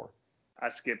pick 4? I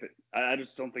skip it. I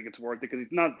just don't think it's worth it because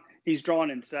he's drawn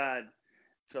inside.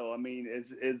 So I mean,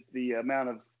 is the amount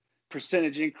of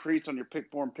percentage increase on your pick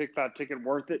 4 and pick 5 ticket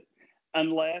worth it?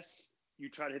 Unless you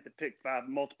try to hit the pick 5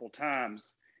 multiple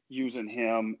times using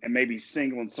him and maybe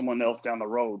singling someone else down the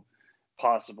road,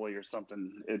 possibly, or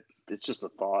something. It's just a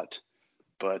thought,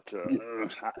 but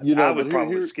I would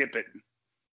probably skip it.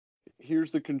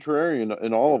 Here's the contrarian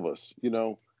in all of us.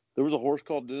 There was a horse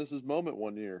called Dennis's Moment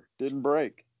one year, didn't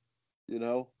break.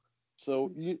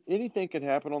 So anything can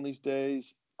happen on these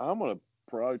days. I'm gonna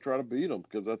probably try to beat them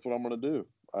because that's what I'm gonna do.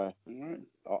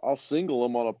 I'll single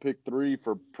them on a pick 3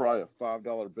 for probably a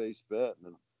 $5 base bet,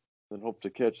 and then hope to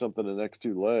catch something in the next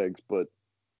 2 legs. But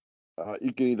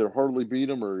you can either hardly beat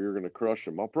them or you're going to crush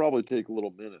them. I'll probably take a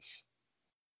little Menace.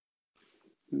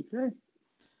 Okay.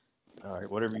 All right,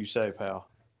 whatever you say, pal.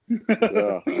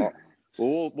 Yeah.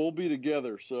 Well, we'll be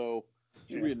together. So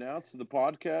should we announce to the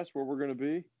podcast where we're going to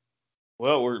be?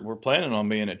 Well, we're planning on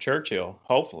being at Churchill,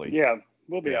 hopefully. Yeah,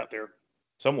 we'll be out there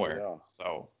somewhere. Yeah.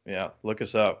 So look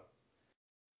us up.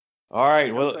 All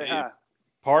right. Well,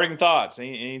 parting thoughts.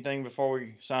 Anything before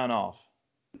we sign off?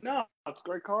 No, it's a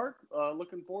great card.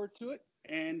 Looking forward to it.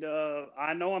 And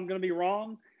I know I'm going to be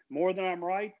wrong more than I'm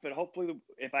right, but hopefully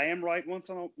if I am right once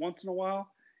in a while,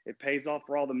 it pays off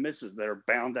for all the misses that are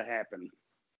bound to happen.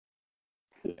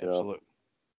 Yeah. Absolutely.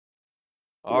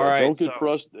 All right. Don't get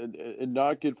frustrated and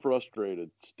not get frustrated.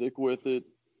 Stick with it.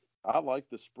 I like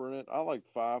the sprint. I like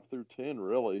 5 through 10,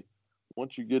 really.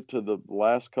 Once you get to the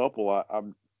last couple,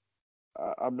 I'm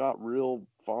not real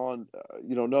fond.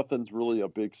 Nothing's really a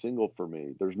big single for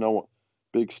me. There's no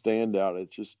big standout.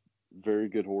 It's just very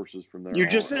good horses from there. You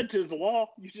just said 'tis the law.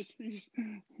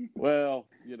 Well,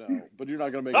 but you're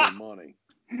not going to make any money.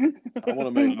 I want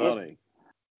to make money.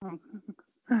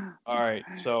 All right.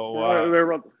 So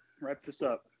wrap this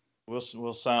up.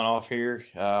 We'll sign off here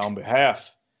on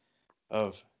behalf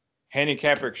of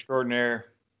handicapper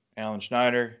extraordinaire Alan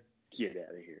Schneider. Get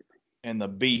out of here. And the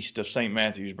beast of St.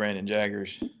 Matthews, Brandon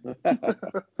Jaggers.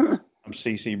 I'm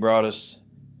CC Broadus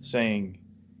saying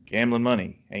gambling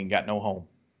money ain't got no home.